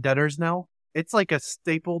 the card Debtor's Knell. It's like a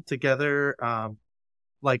stapled together,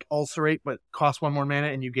 like Ulcerate, but costs 1 more mana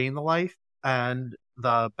and you gain the life. And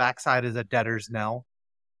the backside is a Debtor's Knell,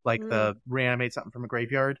 like the reanimate something from a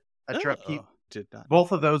graveyard at your upkeep. Did not.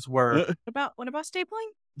 Both of those were What about stapling?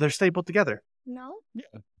 they're stapled together. No. Yeah,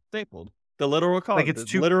 stapled. The literal card. Like it's the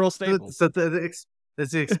 2 literal stapled. So there's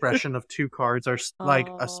the expression of 2 cards are like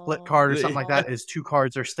a split card or something like that is 2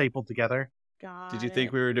 cards are stapled together. God. Did you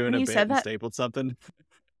think we were doing When a you bit said and that- stapled something?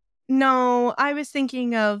 No, I was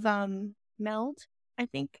thinking of Meld, I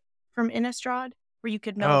think, from Innistrad, where you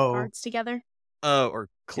could meld cards together. Or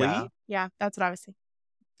Clee? Yeah. Yeah, that's what I was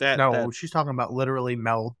thinking. No, she's talking about literally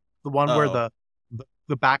meld. The one where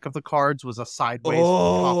the back of the cards was a sideways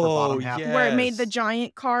top or bottom half. yeah. Where it made the Yes.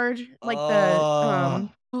 giant card, like Oh.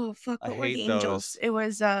 oh fuck, I what were the hate angels? those. It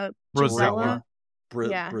was Brazella. Gisela,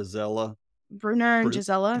 Yeah. Brazella. Brunner and Bra-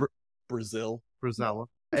 Gisela. Brazil. Brazella.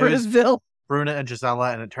 It was Brazil. Bruna and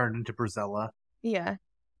Gisela, and it turned into Brazella. Yeah,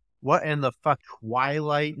 What in the fuck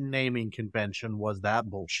Twilight naming convention was that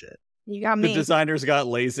bullshit? you got The me. designers got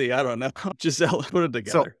lazy. I don't know. Giselle put it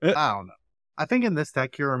So, together. I don't know. I think in this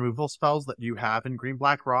deck, your removal spells that you have in Green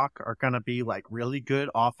Black Rock are going to be like really good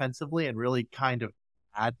offensively and really kind of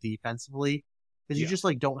bad defensively. Because you just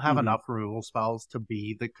like don't have enough removal spells to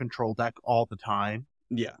be the control deck all the time.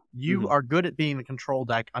 Yeah. You are good at being the control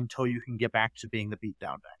deck until you can get back to being the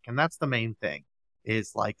beatdown deck. And that's the main thing.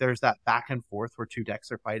 Is like there's that back and forth where 2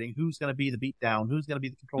 decks are fighting. Who's going to be the beatdown? Who's going to be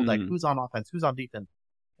the control deck? Who's on offense? Who's on defense?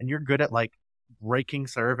 And you're good at like breaking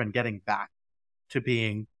serve and getting back to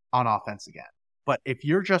being on offense again. But if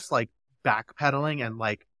you're just like backpedaling and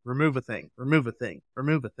like remove a thing, remove a thing,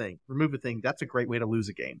 remove a thing, remove a thing, that's a great way to lose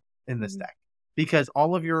a game in this deck. because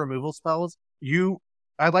all of your removal spells,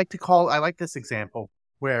 I like this example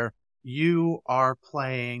where you are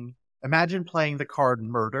playing, imagine playing the card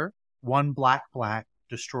Murder, 1 black,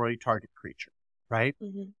 destroy target creature, right?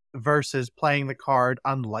 Versus playing the card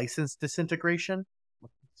Unlicensed Disintegration.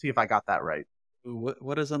 Let's see if I got that right.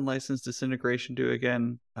 What does Unlicensed Disintegration do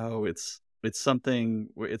again? Oh, it's something.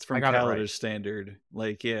 It's from Kaladesh Standard.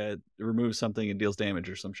 Like, yeah, it removes something and deals damage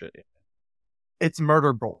or some shit. It's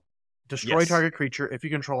Murder Bolt. Destroy target creature. If you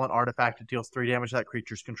control an artifact, it deals 3 damage to that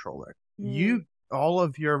creature's controller. You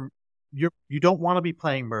don't want to be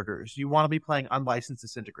playing Murders. You want to be playing Unlicensed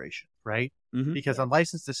Disintegration, right? Because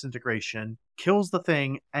Unlicensed Disintegration kills the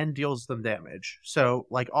thing and deals them damage. So,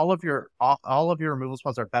 like, all of your removal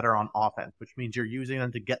spells are better on offense, which means you're using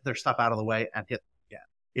them to get their stuff out of the way and hit them again.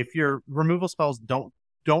 If your removal spells don't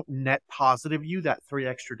net positive you that 3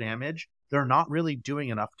 extra damage, they're not really doing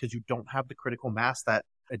enough because you don't have the critical mass that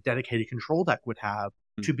a dedicated control deck would have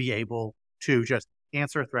to be able to just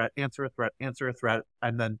answer a threat,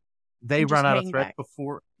 and then they run out of threat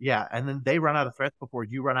before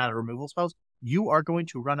you run out of removal spells. You are going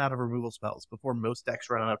to run out of removal spells before most decks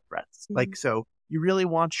run out of threats. Like, so you really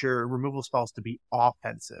want your removal spells to be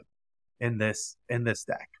offensive in this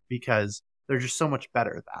deck because they're just so much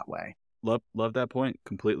better that way. Love that point.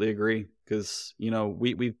 Completely agree. Because, you know,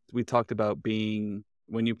 we talked about being,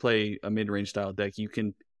 when you play a mid-range style deck, you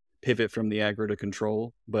can pivot from the aggro to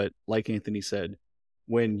control. But like Anthony said,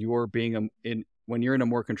 when you're when you're in a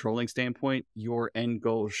more controlling standpoint, your end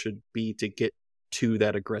goal should be to get to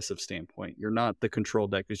that aggressive standpoint. You're not the control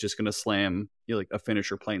deck who's just going to slam like a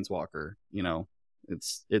finisher planeswalker. You know,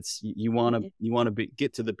 it's you want to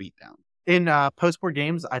get to the beatdown. In post-board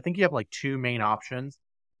games, I think you have like 2 main options.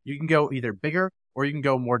 You can go either bigger or you can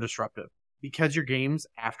go more disruptive. Because your games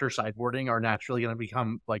after sideboarding are naturally going to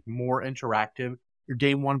become like more interactive, your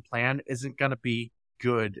game 1 plan isn't going to be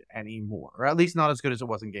good anymore, or at least not as good as it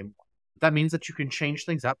was in game 1. That means that you can change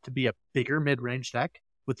things up to be a bigger mid-range deck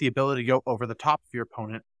with the ability to go over the top of your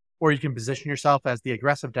opponent, or you can position yourself as the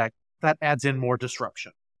aggressive deck that adds in more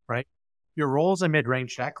disruption, right? Your role as a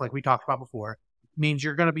mid-range deck, like we talked about before, means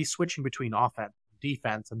you're going to be switching between offense,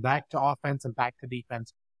 defense, and back to offense and back to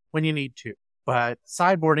defense when you need to. But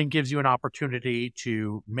sideboarding gives you an opportunity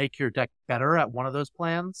to make your deck better at one of those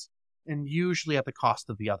plans, and usually at the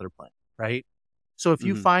cost of the other plan, right? So if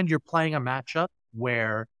you find you're playing a matchup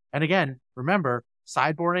where, and again, remember,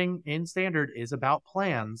 sideboarding in Standard is about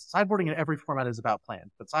plans. Sideboarding in every format is about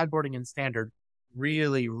plans, but sideboarding in Standard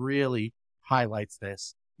really, really highlights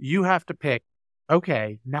this. You have to pick,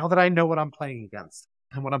 okay, now that I know what I'm playing against,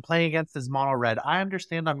 and what I'm playing against is mono red, I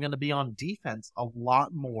understand I'm going to be on defense a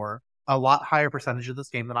lot higher percentage of this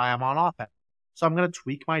game than I am on offense. So I'm going to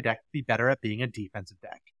tweak my deck to be better at being a defensive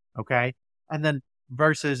deck, okay? And then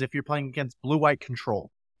versus if you're playing against blue-white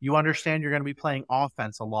control, you understand you're going to be playing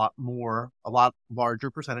offense a lot larger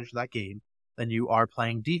percentage of that game than you are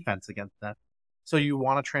playing defense against them. So you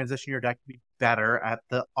want to transition your deck to be better at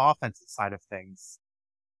the offensive side of things.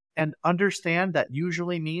 And understand that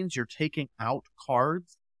usually means you're taking out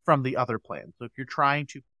cards from the other plan. So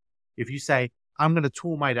if you say, I'm going to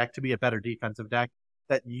tool my deck to be a better defensive deck,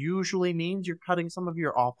 that usually means you're cutting some of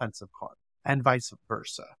your offensive cards and vice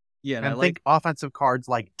versa. Yeah, and think offensive cards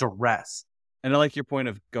like Duress. And I like your point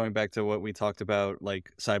of going back to what we talked about,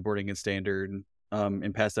 like sideboarding and Standard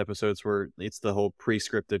in past episodes, where it's the whole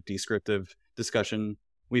prescriptive, descriptive discussion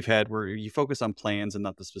we've had, where you focus on plans and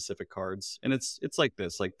not the specific cards. And it's like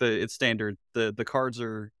this, like it's Standard. The cards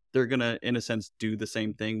they're gonna, in a sense, do the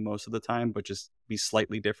same thing most of the time, but just be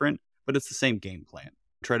slightly different. But it's the same game plan.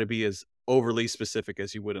 Try to be as overly specific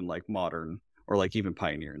as you would in like Modern or like even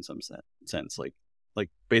Pioneer in some sense. Like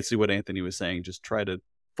basically what Anthony was saying, just try to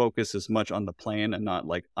focus as much on the plan and not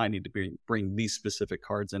like, I need to bring these specific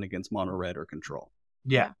cards in against mono red or control.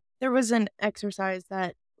 Yeah. There was an exercise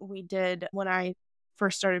that we did when I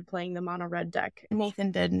first started playing the mono red deck.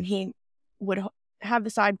 Nathan did, and he would have the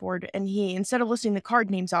sideboard, and he, instead of listing the card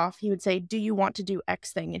names off, he would say, do you want to do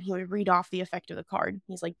X thing? And he would read off the effect of the card.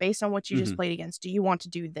 He's like, based on what you just played against, do you want to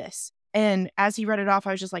do this? And as he read it off,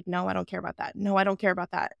 I was just like, no, I don't care about that. No, I don't care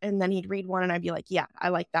about that. And then he'd read one and I'd be like, yeah, I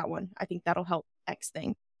like that one. I think that'll help X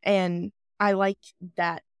thing. And I like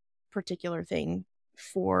that particular thing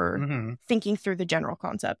for thinking through the general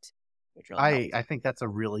concept. Which really I think that's a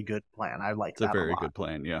really good plan. I like that. It's a very good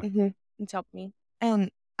plan, yeah. It's helped me.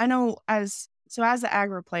 And I know as the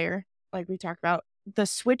aggro player, like we talked about, the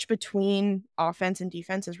switch between offense and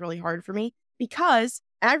defense is really hard for me because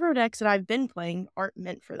aggro decks that I've been playing aren't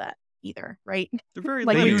meant for that either, right? They're very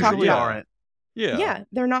like we talked about. Aren't. Yeah,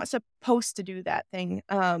 they're not supposed to do that thing.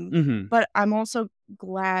 But I'm also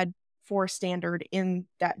glad for standard in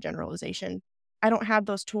that generalization. I don't have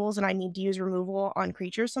those tools and I need to use removal on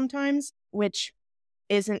creatures sometimes, which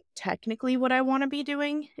isn't technically what I want to be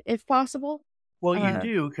doing if possible. Well, you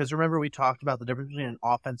do, because remember we talked about the difference between an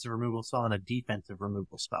offensive removal spell and a defensive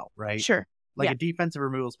removal spell, right? Sure. A defensive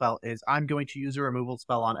removal spell is, I'm going to use a removal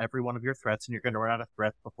spell on every one of your threats, and you're going to run out of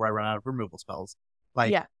threats before I run out of removal spells.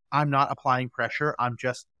 I'm not applying pressure, I'm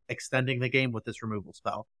just extending the game with this removal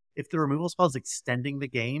spell. If the removal spell is extending the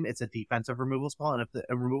game, it's a defensive removal spell, and if the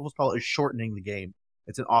removal spell is shortening the game,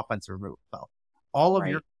 it's an offensive removal spell. All of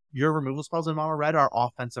your removal spells in mono red are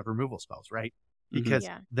offensive removal spells, right? Because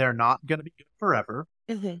they're not going to be good forever.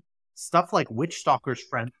 Stuff like Witchstalker's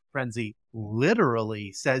Frenzy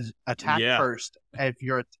literally says attack first. If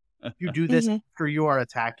you do this after you are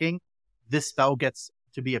attacking, this spell gets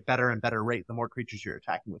to be a better and better rate the more creatures you're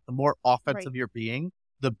attacking with. The more offensive you're being,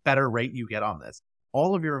 the better rate you get on this.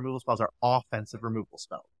 All of your removal spells are offensive removal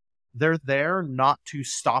spells. They're there not to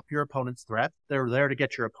stop your opponent's threat. They're there to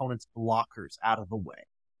get your opponent's blockers out of the way.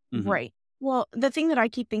 Right. Well, the thing that I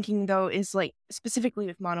keep thinking, though, is like specifically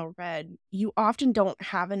with mono red, you often don't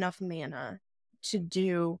have enough mana to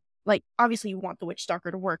do, like, obviously you want the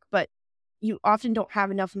Witchstalker to work, but you often don't have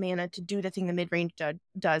enough mana to do the thing the midrange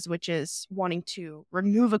does, which is wanting to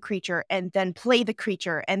remove a creature and then play the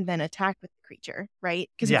creature and then attack with the creature, right?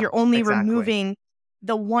 Because if you're only removing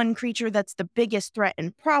the one creature that's the biggest threat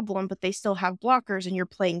and problem, but they still have blockers and you're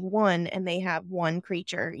playing one and they have one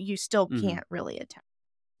creature, you still can't really attack.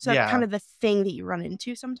 So that's kind of the thing that you run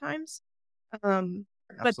into sometimes.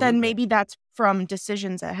 But then maybe that's from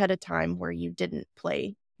decisions ahead of time where you didn't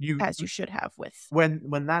play as you should have with.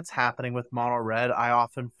 When that's happening with mono red, I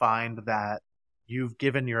often find that you've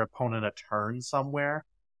given your opponent a turn somewhere.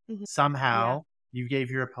 Somehow you gave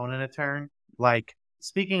your opponent a turn. Like,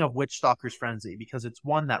 speaking of Witchstalker's Frenzy, because it's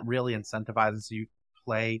one that really incentivizes you to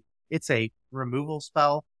play. It's a removal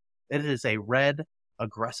spell. It is a red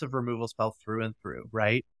aggressive removal spell through and through,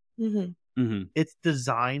 right? It's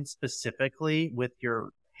designed specifically with your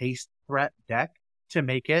haste threat deck to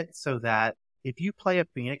make it so that if you play a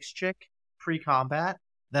Phoenix Chick pre-combat,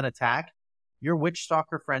 then attack, your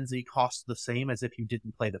Witchstalker Frenzy costs the same as if you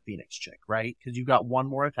didn't play the Phoenix Chick, right? Because you got one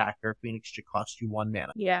more attacker. Phoenix Chick costs you 1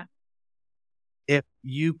 mana. Yeah. If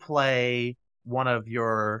you play one of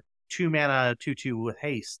your 2 mana 2/2 with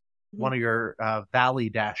haste, one of your Valley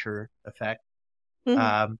Dasher effect,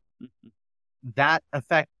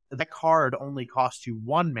 that card only costs you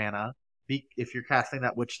 1 mana if you're casting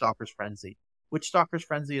that Witchstalker's Frenzy. Witchstalker's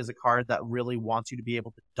Frenzy is a card that really wants you to be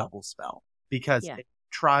able to double spell because it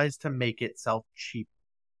tries to make itself cheap.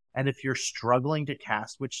 And if you're struggling to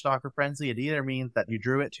cast Witchstalker Frenzy, it either means that you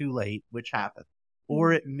drew it too late, which happens,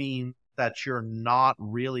 or it means that you're not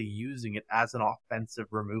really using it as an offensive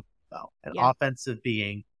removal spell. An offensive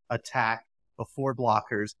being attack before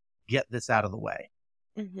blockers, get this out of the way.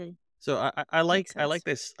 So I like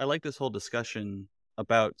this whole discussion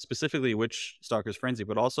about specifically Witchstalker's Frenzy,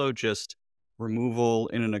 but also just removal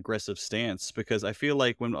in an aggressive stance, because I feel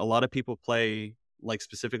like when a lot of people play like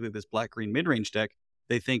specifically this black-green mid-range deck,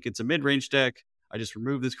 they think it's a mid-range deck. I just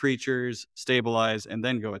remove these creatures, stabilize, and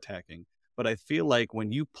then go attacking. But I feel like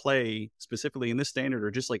when you play specifically in this standard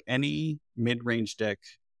or just like any mid-range deck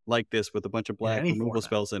like this with a bunch of black removal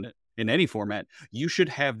spells in it, in any format, you should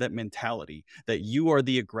have that mentality that you are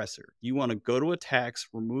the aggressor. You want to go to attacks,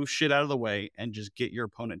 remove shit out of the way, and just get your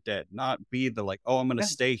opponent dead. Not be the like, oh, I'm going to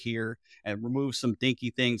stay here and remove some dinky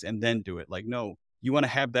things and then do it. Like, no, you want to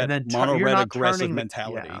have that mono-red aggressive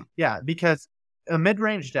mentality. Yeah, because a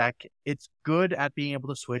mid-range deck, it's good at being able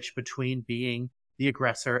to switch between being the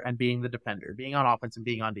aggressor and being the defender, being on offense and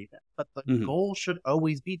being on defense. But the goal should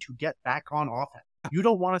always be to get back on offense. You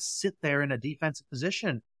don't want to sit there in a defensive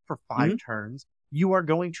position for 5 turns. You are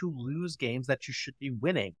going to lose games that you should be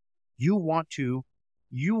winning. You want to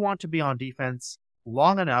be on defense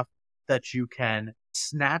long enough that you can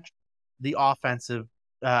snatch the offensive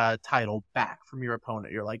title back from your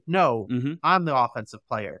opponent. You're like, no, I'm the offensive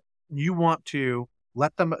player. You want to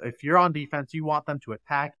let them, if you're on defense, you want them to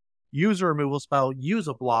attack, use a removal spell, use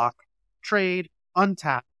a block, trade,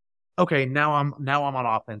 untap. Okay, now I'm on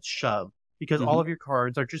offense, shove. Because all of your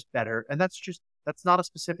cards are just better. And that's not a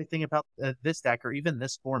specific thing about this deck or even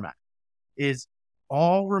this format. Is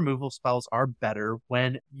all removal spells are better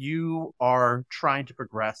when you are trying to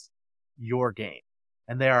progress your game.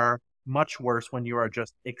 And they are much worse when you are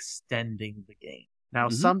just extending the game. Now,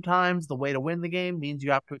 sometimes the way to win the game means you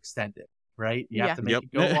have to extend it, right? You have to make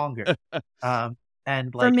it go longer.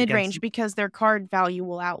 And like for mid-range, because their card value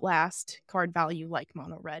will outlast card value like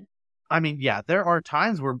mono red. I mean, yeah, there are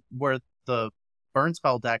times where the burn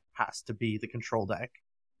spell deck has to be the control deck.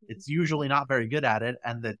 it's usually not very good at it,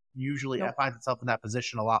 and that usually it finds itself in that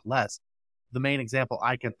position a lot less. The main example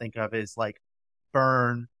I can think of is like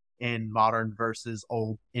Burn in Modern versus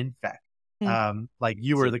old Infect. Like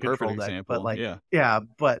you were the control deck, example. But like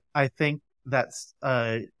but I think that's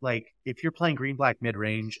like if you're playing green black mid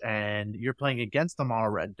range and you're playing against the mono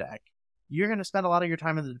red deck, you're going to spend a lot of your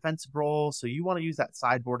time in the defensive role, so you want to use that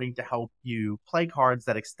sideboarding to help you play cards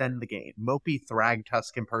that extend the game. Mopey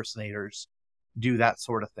Thragtusk Impersonators do that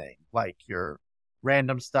sort of thing, like your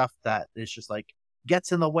random stuff that is just like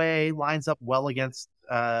gets in the way, lines up well against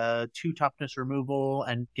 2 toughness removal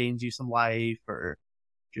and gains you some life, or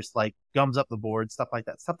just like gums up the board, stuff like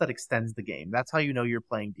that, stuff that extends the game. That's how you know you're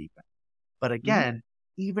playing defense. But again,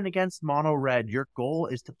 even against mono red, your goal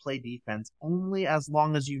is to play defense only as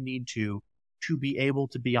long as you need to be able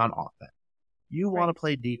to be on offense. You want to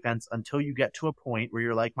play defense until you get to a point where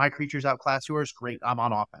you're like, my creatures outclass yours, great, I'm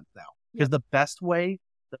on offense now. Because the best way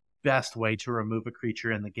to remove a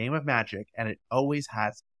creature in the game of Magic, and it always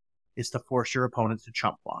has, is to force your opponent to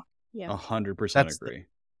chump block. 100% agree.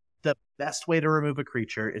 The best way to remove a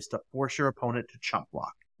creature is to force your opponent to chump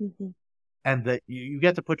block. And that you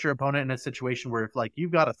get to put your opponent in a situation where if like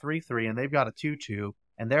you've got a 3/3 and they've got a 2/2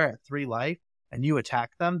 and they're at 3 life and you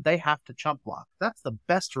attack them, they have to chump block. That's the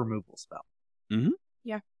best removal spell.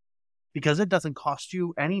 Because it doesn't cost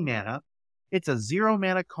you any mana. It's a 0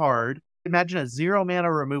 mana card. Imagine a 0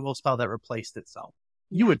 mana removal spell that replaced itself.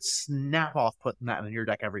 You would snap off putting that in your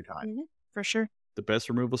deck every time. For sure. The best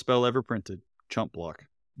removal spell ever printed. Chump block.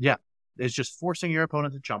 Yeah. It's just forcing your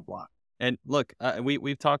opponent to chump block. And look,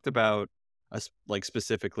 we've talked about like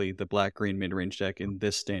specifically the black-green mid-range deck in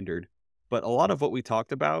this standard. But a lot of what we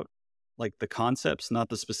talked about, like the concepts, not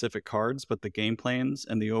the specific cards, but the game plans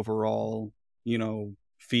and the overall,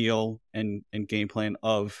 feel and game plan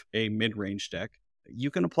of a mid-range deck,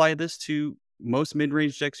 you can apply this to most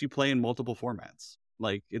mid-range decks you play in multiple formats.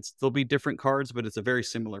 Like there'll be different cards, but it's a very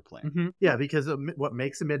similar plan. Yeah, because what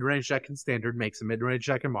makes a mid-range deck in Standard makes a mid-range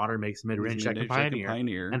deck in Modern, makes a mid-range deck in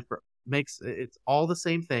Pioneer. And it's all the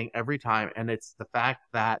same thing every time, and it's the fact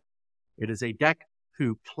that it is a deck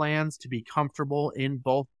who plans to be comfortable in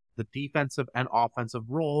both the defensive and offensive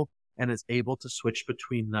role and is able to switch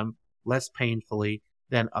between them less painfully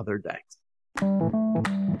than other decks.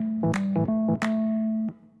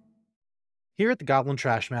 Here at the Goblin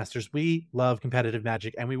Trashmasters, we love competitive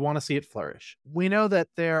Magic and we want to see it flourish. We know that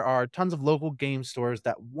there are tons of local game stores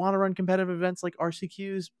that want to run competitive events like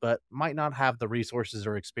RCQs, but might not have the resources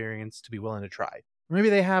or experience to be willing to try. Or maybe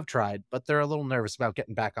they have tried, but they're a little nervous about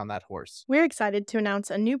getting back on that horse. We're excited to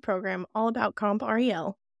announce a new program all about Comp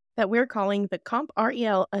REL that we're calling the Comp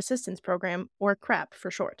REL Assistance Program, or CRAP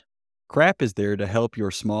for short. CRAP is there to help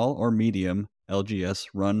your small or medium LGS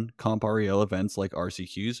run Comp REL events like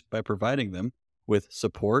RCQs by providing them with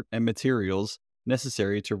support and materials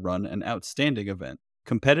necessary to run an outstanding event.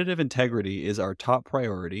 Competitive integrity is our top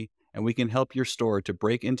priority, and we can help your store to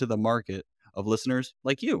break into the market of listeners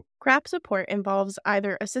like you. CRAP support involves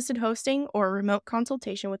either assisted hosting or remote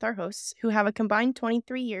consultation with our hosts who have a combined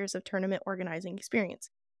 23 years of tournament organizing experience.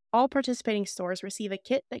 All participating stores receive a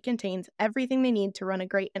kit that contains everything they need to run a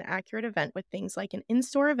great and accurate event with things like an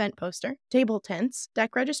in-store event poster, table tents,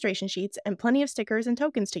 deck registration sheets, and plenty of stickers and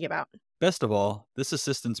tokens to give out. Best of all, this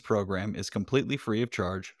assistance program is completely free of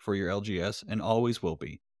charge for your LGS and always will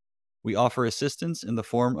be. We offer assistance in the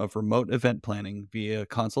form of remote event planning via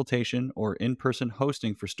consultation or in-person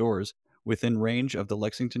hosting for stores within range of the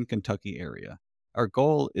Lexington, Kentucky area. Our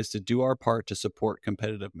goal is to do our part to support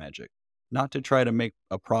competitive Magic, not to try to make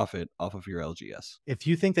a profit off of your LGS. If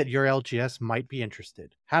you think that your LGS might be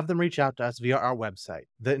interested, have them reach out to us via our website.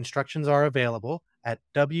 The instructions are available at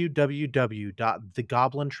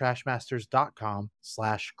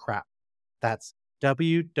www.thegoblintrashmasters.com/crap. That's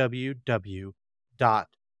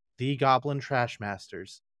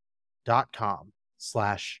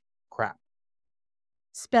www.thegoblintrashmasters.com/crap.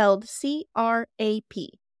 Spelled CRAP,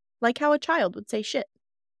 like how a child would say shit.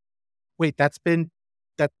 Wait, that's been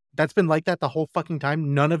like that the whole fucking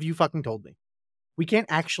time? None of you fucking told me. We can't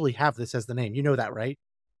actually have this as the name. You know that, right?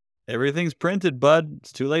 Everything's printed, bud.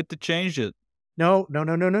 It's too late to change it. No.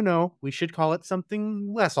 We should call it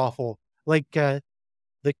something less awful. Like the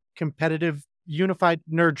competitive unified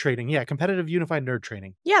nerd training. Yeah, competitive unified nerd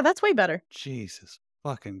training. Yeah, that's way better. Jesus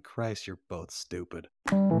fucking Christ, you're both stupid.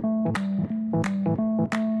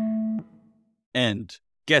 And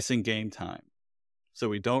guessing game time, so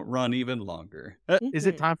we don't run even longer. Is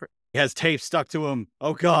it time for... He has tape stuck to him.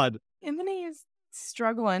 Oh, God. Anthony is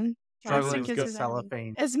struggling. Struggling with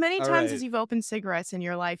cellophane. As many times as you've opened cigarettes in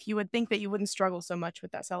your life, you would think that you wouldn't struggle so much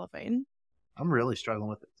with that cellophane. I'm really struggling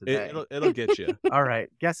with it today. It'll get you. All right,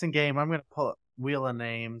 guessing game. I'm going to pull up Wheel of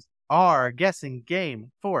Names. Our guessing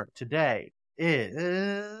game for today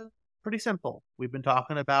is pretty simple. We've been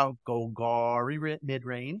talking about Golgari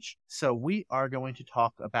mid-range, so we are going to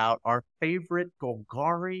talk about our favorite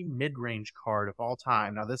Golgari mid-range card of all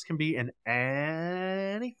time. Now, this can be in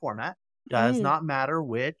any format. Does not matter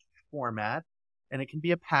which format, and it can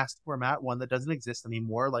be a past format, one that doesn't exist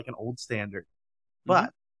anymore, like an old standard.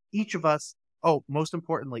 But each of us, most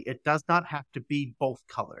importantly, it does not have to be both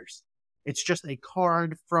colors. It's just a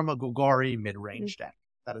card from a Golgari mid-range deck.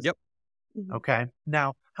 That is okay.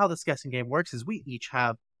 Now, how this guessing game works is we each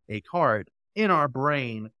have a card in our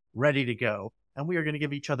brain ready to go, and we are going to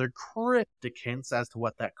give each other cryptic hints as to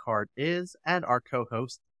what that card is, and our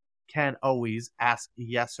co-host can always ask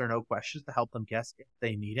yes or no questions to help them guess if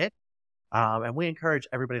they need it. And we encourage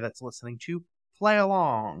everybody that's listening to play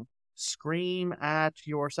along. Scream at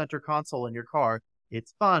your center console in your car.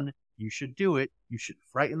 It's fun. You should do it. You should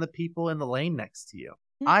frighten the people in the lane next to you.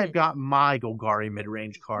 I've got my Golgari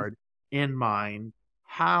mid-range card in mind.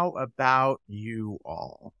 How about you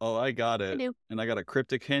all? Oh, I got it. And I got a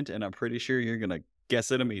cryptic hint, and I'm pretty sure you're going to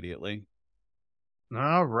guess it immediately.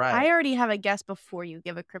 All right. I already have a guess before you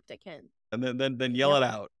give a cryptic hint. And then yell it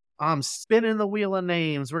out. I'm spinning the wheel of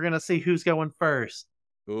names. We're going to see who's going first.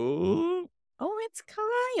 Ooh. Oh, it's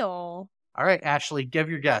Kyle. All right, Ashley, give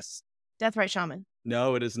your guess. Deathrite Shaman.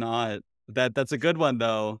 No, it is not. That's a good one,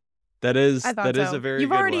 though. That is a very You've good one.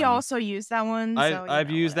 You've already also used that one. I've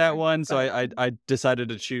used that one, so I decided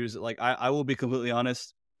to choose. Like, I will be completely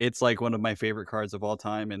honest. It's like one of my favorite cards of all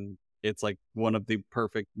time, and it's like one of the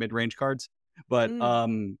perfect mid-range cards. But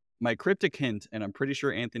my cryptic hint, and I'm pretty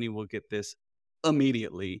sure Anthony will get this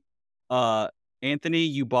immediately. Anthony,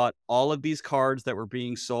 you bought all of these cards that were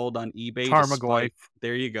being sold on eBay. Tarmogoyf.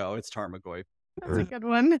 There you go. It's Tarmogoyf. That's a good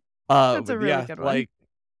one. That's a really good one. Like,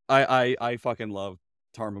 I fucking love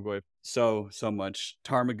Tarmogoyf so much.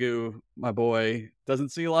 Tarmogu, my boy, doesn't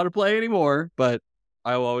see a lot of play anymore, but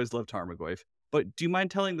I will always love Tarmogoyf. But do you mind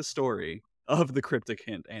telling the story of the cryptic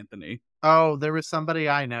hint, Anthony? Oh, there was somebody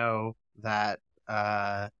I know that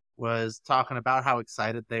was talking about how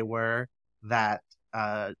excited they were that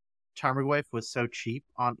Tarmogoyf was so cheap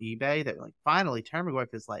on eBay that like finally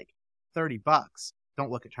Tarmogoyf is like $30. Don't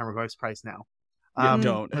look at Tarmogoyf's price now.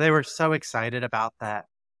 Don't. They were so excited about that.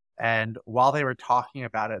 And while they were talking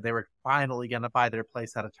about it, they were finally going to buy their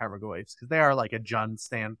place out of Tarmogoyf's because they are like a Jund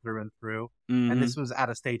stand through and through. And this was at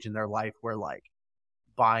a stage in their life where like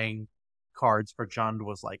buying cards for Jund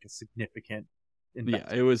was like a significant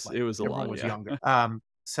investment. Yeah, it was like, a lot. Everyone was younger.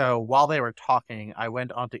 So while they were talking, I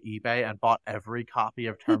went onto eBay and bought every copy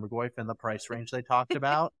of Tarmogoyf in the price range they talked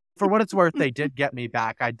about. For what it's worth, they did get me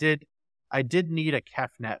back. I did need a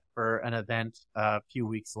Kefnet for an event a few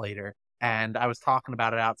weeks later, and I was talking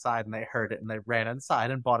about it outside, and they heard it, and they ran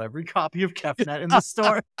inside and bought every copy of Kefnet in the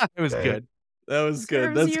store. It was good. That was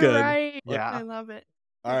good. That's good. Right. Yeah, I love it.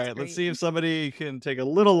 All right, let's see if somebody can take a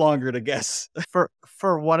little longer to guess.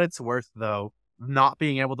 For what it's worth, though, not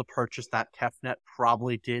being able to purchase that Kefnet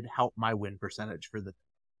probably did help my win percentage for the.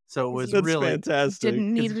 So it was That's really fantastic.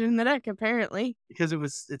 Didn't need it in the deck apparently because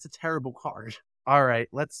it's a terrible card. All right,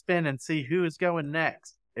 let's spin and see who is going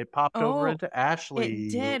next. It popped over into Ashley.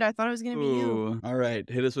 It did. I thought it was going to be you. All right,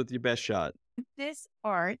 hit us with your best shot. If this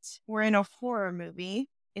art were in a horror movie,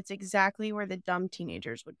 it's exactly where the dumb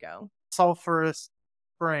teenagers would go. Sulphurous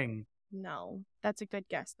Spring. No, that's a good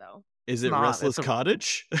guess though. Is it Restless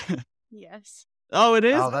Cottage? Yes. Oh, it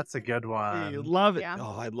is? Oh, that's a good I one. love it. Yeah.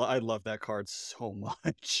 Oh, I love that card so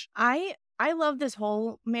much. I love this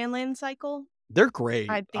whole manland cycle. They're great.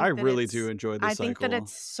 I think I that really it's- do enjoy this I cycle. think that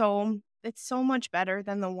it's so much better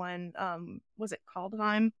than the one. Was it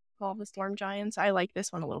Kaldheim? Call of the Storm Giants. I like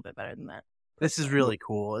this one a little bit better than that. This is really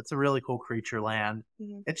cool. It's a really cool creature land.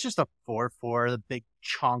 Mhm. It's just a 4/4, the big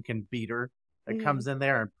chonkin beater that comes in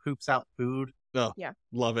there and poops out food. Oh, Yeah.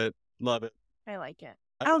 Love it. Love it. I like it.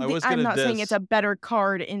 I was I'm gonna not saying diss- it's a better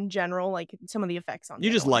card in general. Like some of the effects on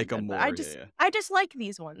You it just aren't like good, them but more. I just like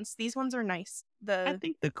these ones. These ones are nice. I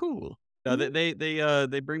think they're cool. No,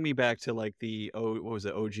 they bring me back to like the what was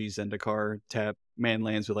it, OG Zendikar tap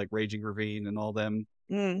manlands with like Raging Ravine and all them.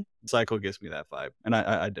 Cycle gives me that vibe, and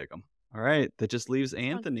I dig them. All right, that just leaves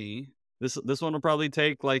Anthony. This one will probably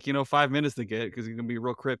take like 5 minutes to get because he's gonna be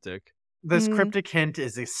real cryptic. This cryptic hint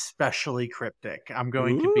is especially cryptic. I'm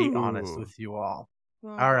going to be honest Ooh. with you all.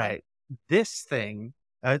 Well, All right. This thing,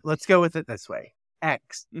 let's go with it this way.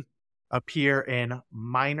 X appear in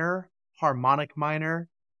minor, harmonic minor,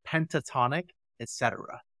 pentatonic,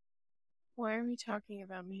 etc. Why are we talking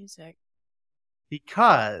about music?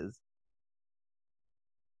 Because Because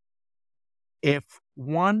If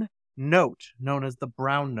one note, known as the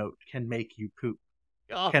brown note, can make you poop,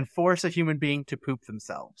 can force a human being to poop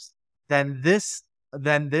themselves, then this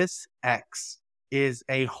X is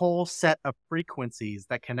a whole set of frequencies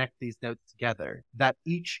that connect these notes together that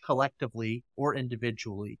each collectively or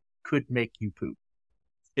individually could make you poop.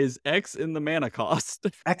 Is X in the mana cost?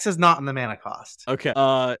 X is not in the mana cost. Okay.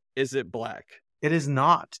 Is it black? It is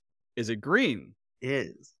not. Is it green?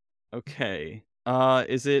 Is. Okay.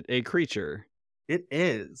 Is it a creature? It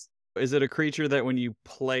is. Is it a creature that when you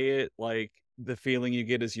play it, like, the feeling you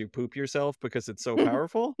get is you poop yourself because it's so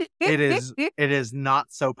powerful? It is not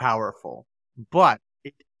so powerful, but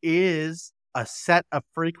it is a set of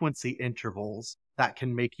frequency intervals that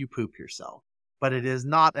can make you poop yourself. But it is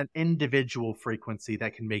not an individual frequency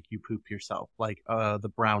that can make you poop yourself, like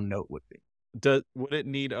the brown note would be. Would it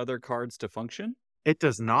need other cards to function? It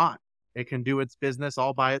does not. It can do its business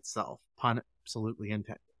all by itself. Pun absolutely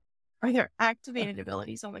intended. Are there activated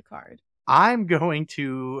abilities on the card? I'm going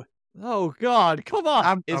to... Oh, God, come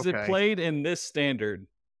on! Is okay. it played in this standard?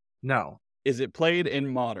 No. Is it played in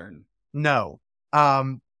modern? No.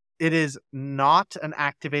 It is not an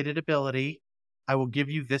activated ability. I will give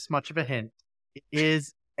you this much of a hint. It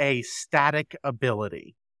is a static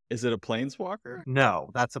ability. Is it a planeswalker? No,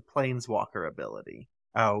 that's a planeswalker ability.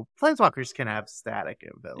 Oh, planeswalkers can have static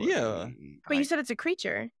ability. Yeah. But you said it's a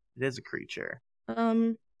creature. It is a creature.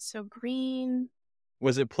 So green.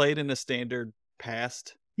 Was it played in a standard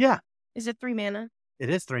past? Yeah. Is it 3 mana? It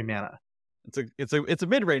is 3 mana. It's a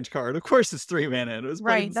mid-range card. Of course it's 3 mana. It was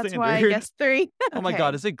right, in that's standard. why I guess 3. Oh my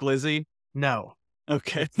God, is it Glizzy? No.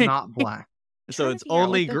 Okay. It's not black. So it's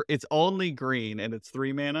only green and it's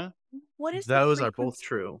 3 mana? What is Those are both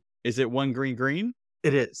true. Is it 1 green?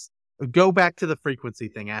 It is. Go back to the frequency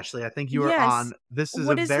thing, Ashley. I think you were on. This is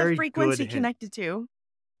what a is very the frequency good connected to?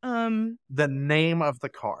 The name of the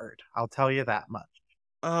card. I'll tell you that much.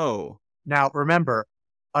 Oh. Now, remember,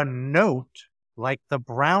 a note, like the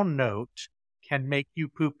brown note, can make you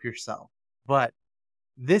poop yourself. But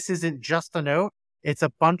this isn't just a note. It's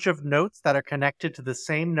a bunch of notes that are connected to the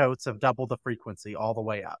same notes of double the frequency all the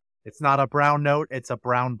way up. It's not a brown note. It's a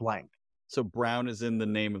brown blank. So brown is in the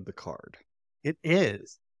name of the card. It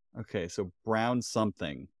is. Okay, so brown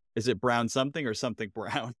something. Is it brown something or something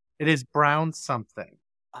brown? It is brown something.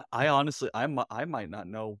 I honestly, I might not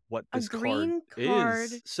know what this green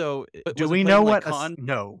card is. So, do we know what?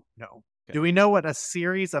 No. Okay. Do we know what a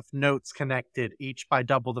series of notes connected, each by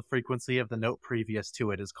double the frequency of the note previous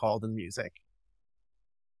to it, is called in music?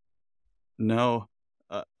 No.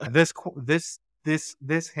 This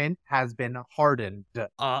hint has been hardened.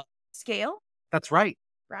 Scale? That's right.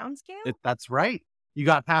 Brown scale? That's right. You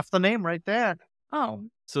got half the name right there. Oh.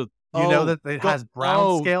 So you know that it has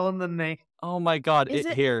brown scale in the name. Oh my God! Is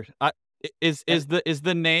the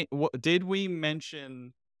name? Did we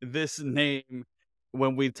mention this name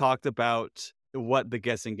when we talked about what the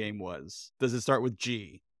guessing game was? Does it start with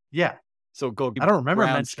G? Yeah. So I don't remember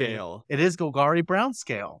brown mentioning scale. It is Golgari brown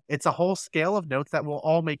scale. It's a whole scale of notes that will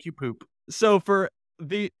all make you poop. So for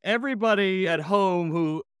everybody at home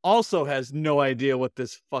who also has no idea what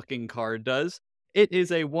this fucking card does, it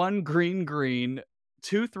is a 1 green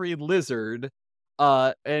 2/3 lizard.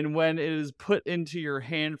 And when it is put into your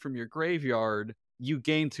hand from your graveyard, you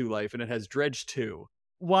gain 2 life, and it has Dredge 2.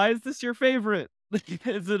 Why is this your favorite?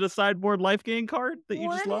 Is it a sideboard life gain card that you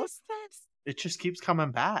just love? What is this? It just keeps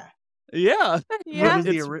coming back. Yeah. Yeah.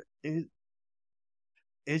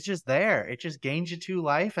 It's just there. It just gains you 2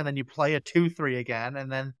 life, and then you play a 2/3 again,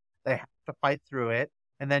 and then they have to fight through it,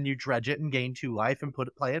 and then you dredge it and gain 2 life and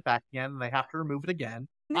play it back again, and they have to remove it again.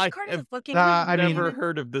 This card is looking. I've never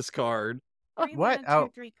heard of this card. What?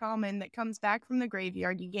 2/3 common that comes back from the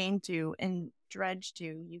graveyard. You gain 2 and dredge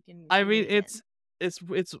 2. You can. I mean, it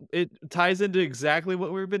ties into exactly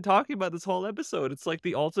what we've been talking about this whole episode. It's like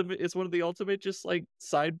the ultimate. It's one of the ultimate, just like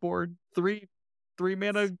sideboard 3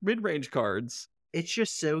 mana mid-range cards. It's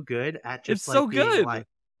just so good at just. It's so good.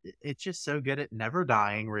 It's just so good at never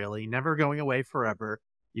dying, really, never going away forever.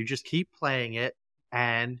 You just keep playing it,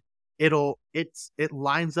 and it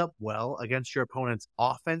lines up well against your opponent's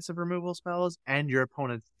offensive removal spells and your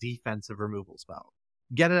opponent's defensive removal spells.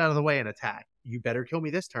 Get it out of the way and attack. You better kill me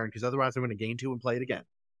this turn, because otherwise I'm going to gain 2 and play it again.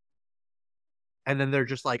 And then they're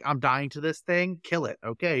just like, I'm dying to this thing. Kill it.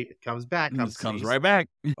 Okay, it comes back. It comes right back.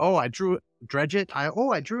 Oh, I drew dredge it.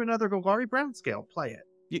 I drew another Golgari brown scale. Play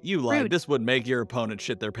it. You lied. This would make your opponent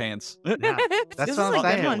shit their pants. Yeah, that's what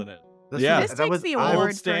I'm saying. This takes the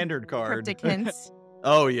award standard for card. cryptic hints.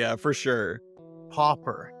 Oh yeah, for sure.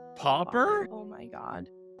 Pauper. Oh my God.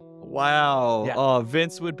 Wow. Yeah. Oh,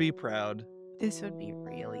 Vince would be proud. This would be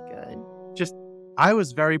really good. Just I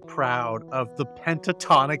was very proud of the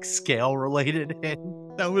pentatonic scale related hint.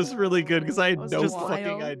 That was really good because I had That was no just fucking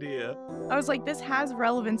wild. idea. I was like, this has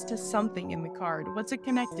relevance to something in the card. What's it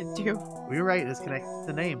connected to? You're right, it's connected to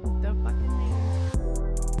the name. The fucking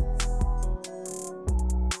name.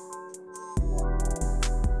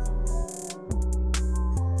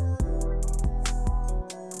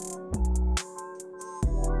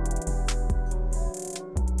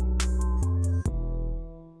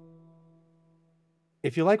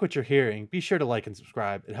 If you like what you're hearing, be sure to like and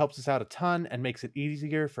subscribe. It helps us out a ton and makes it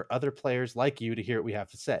easier for other players like you to hear what we have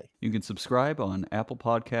to say. You can subscribe on Apple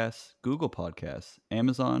Podcasts, Google Podcasts,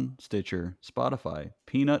 Amazon, Stitcher, Spotify,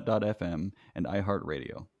 Peanut.fm, and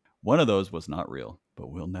iHeartRadio. One of those was not real,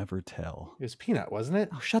 but we'll never tell. It was Peanut, wasn't it?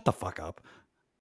 Oh, shut the fuck up.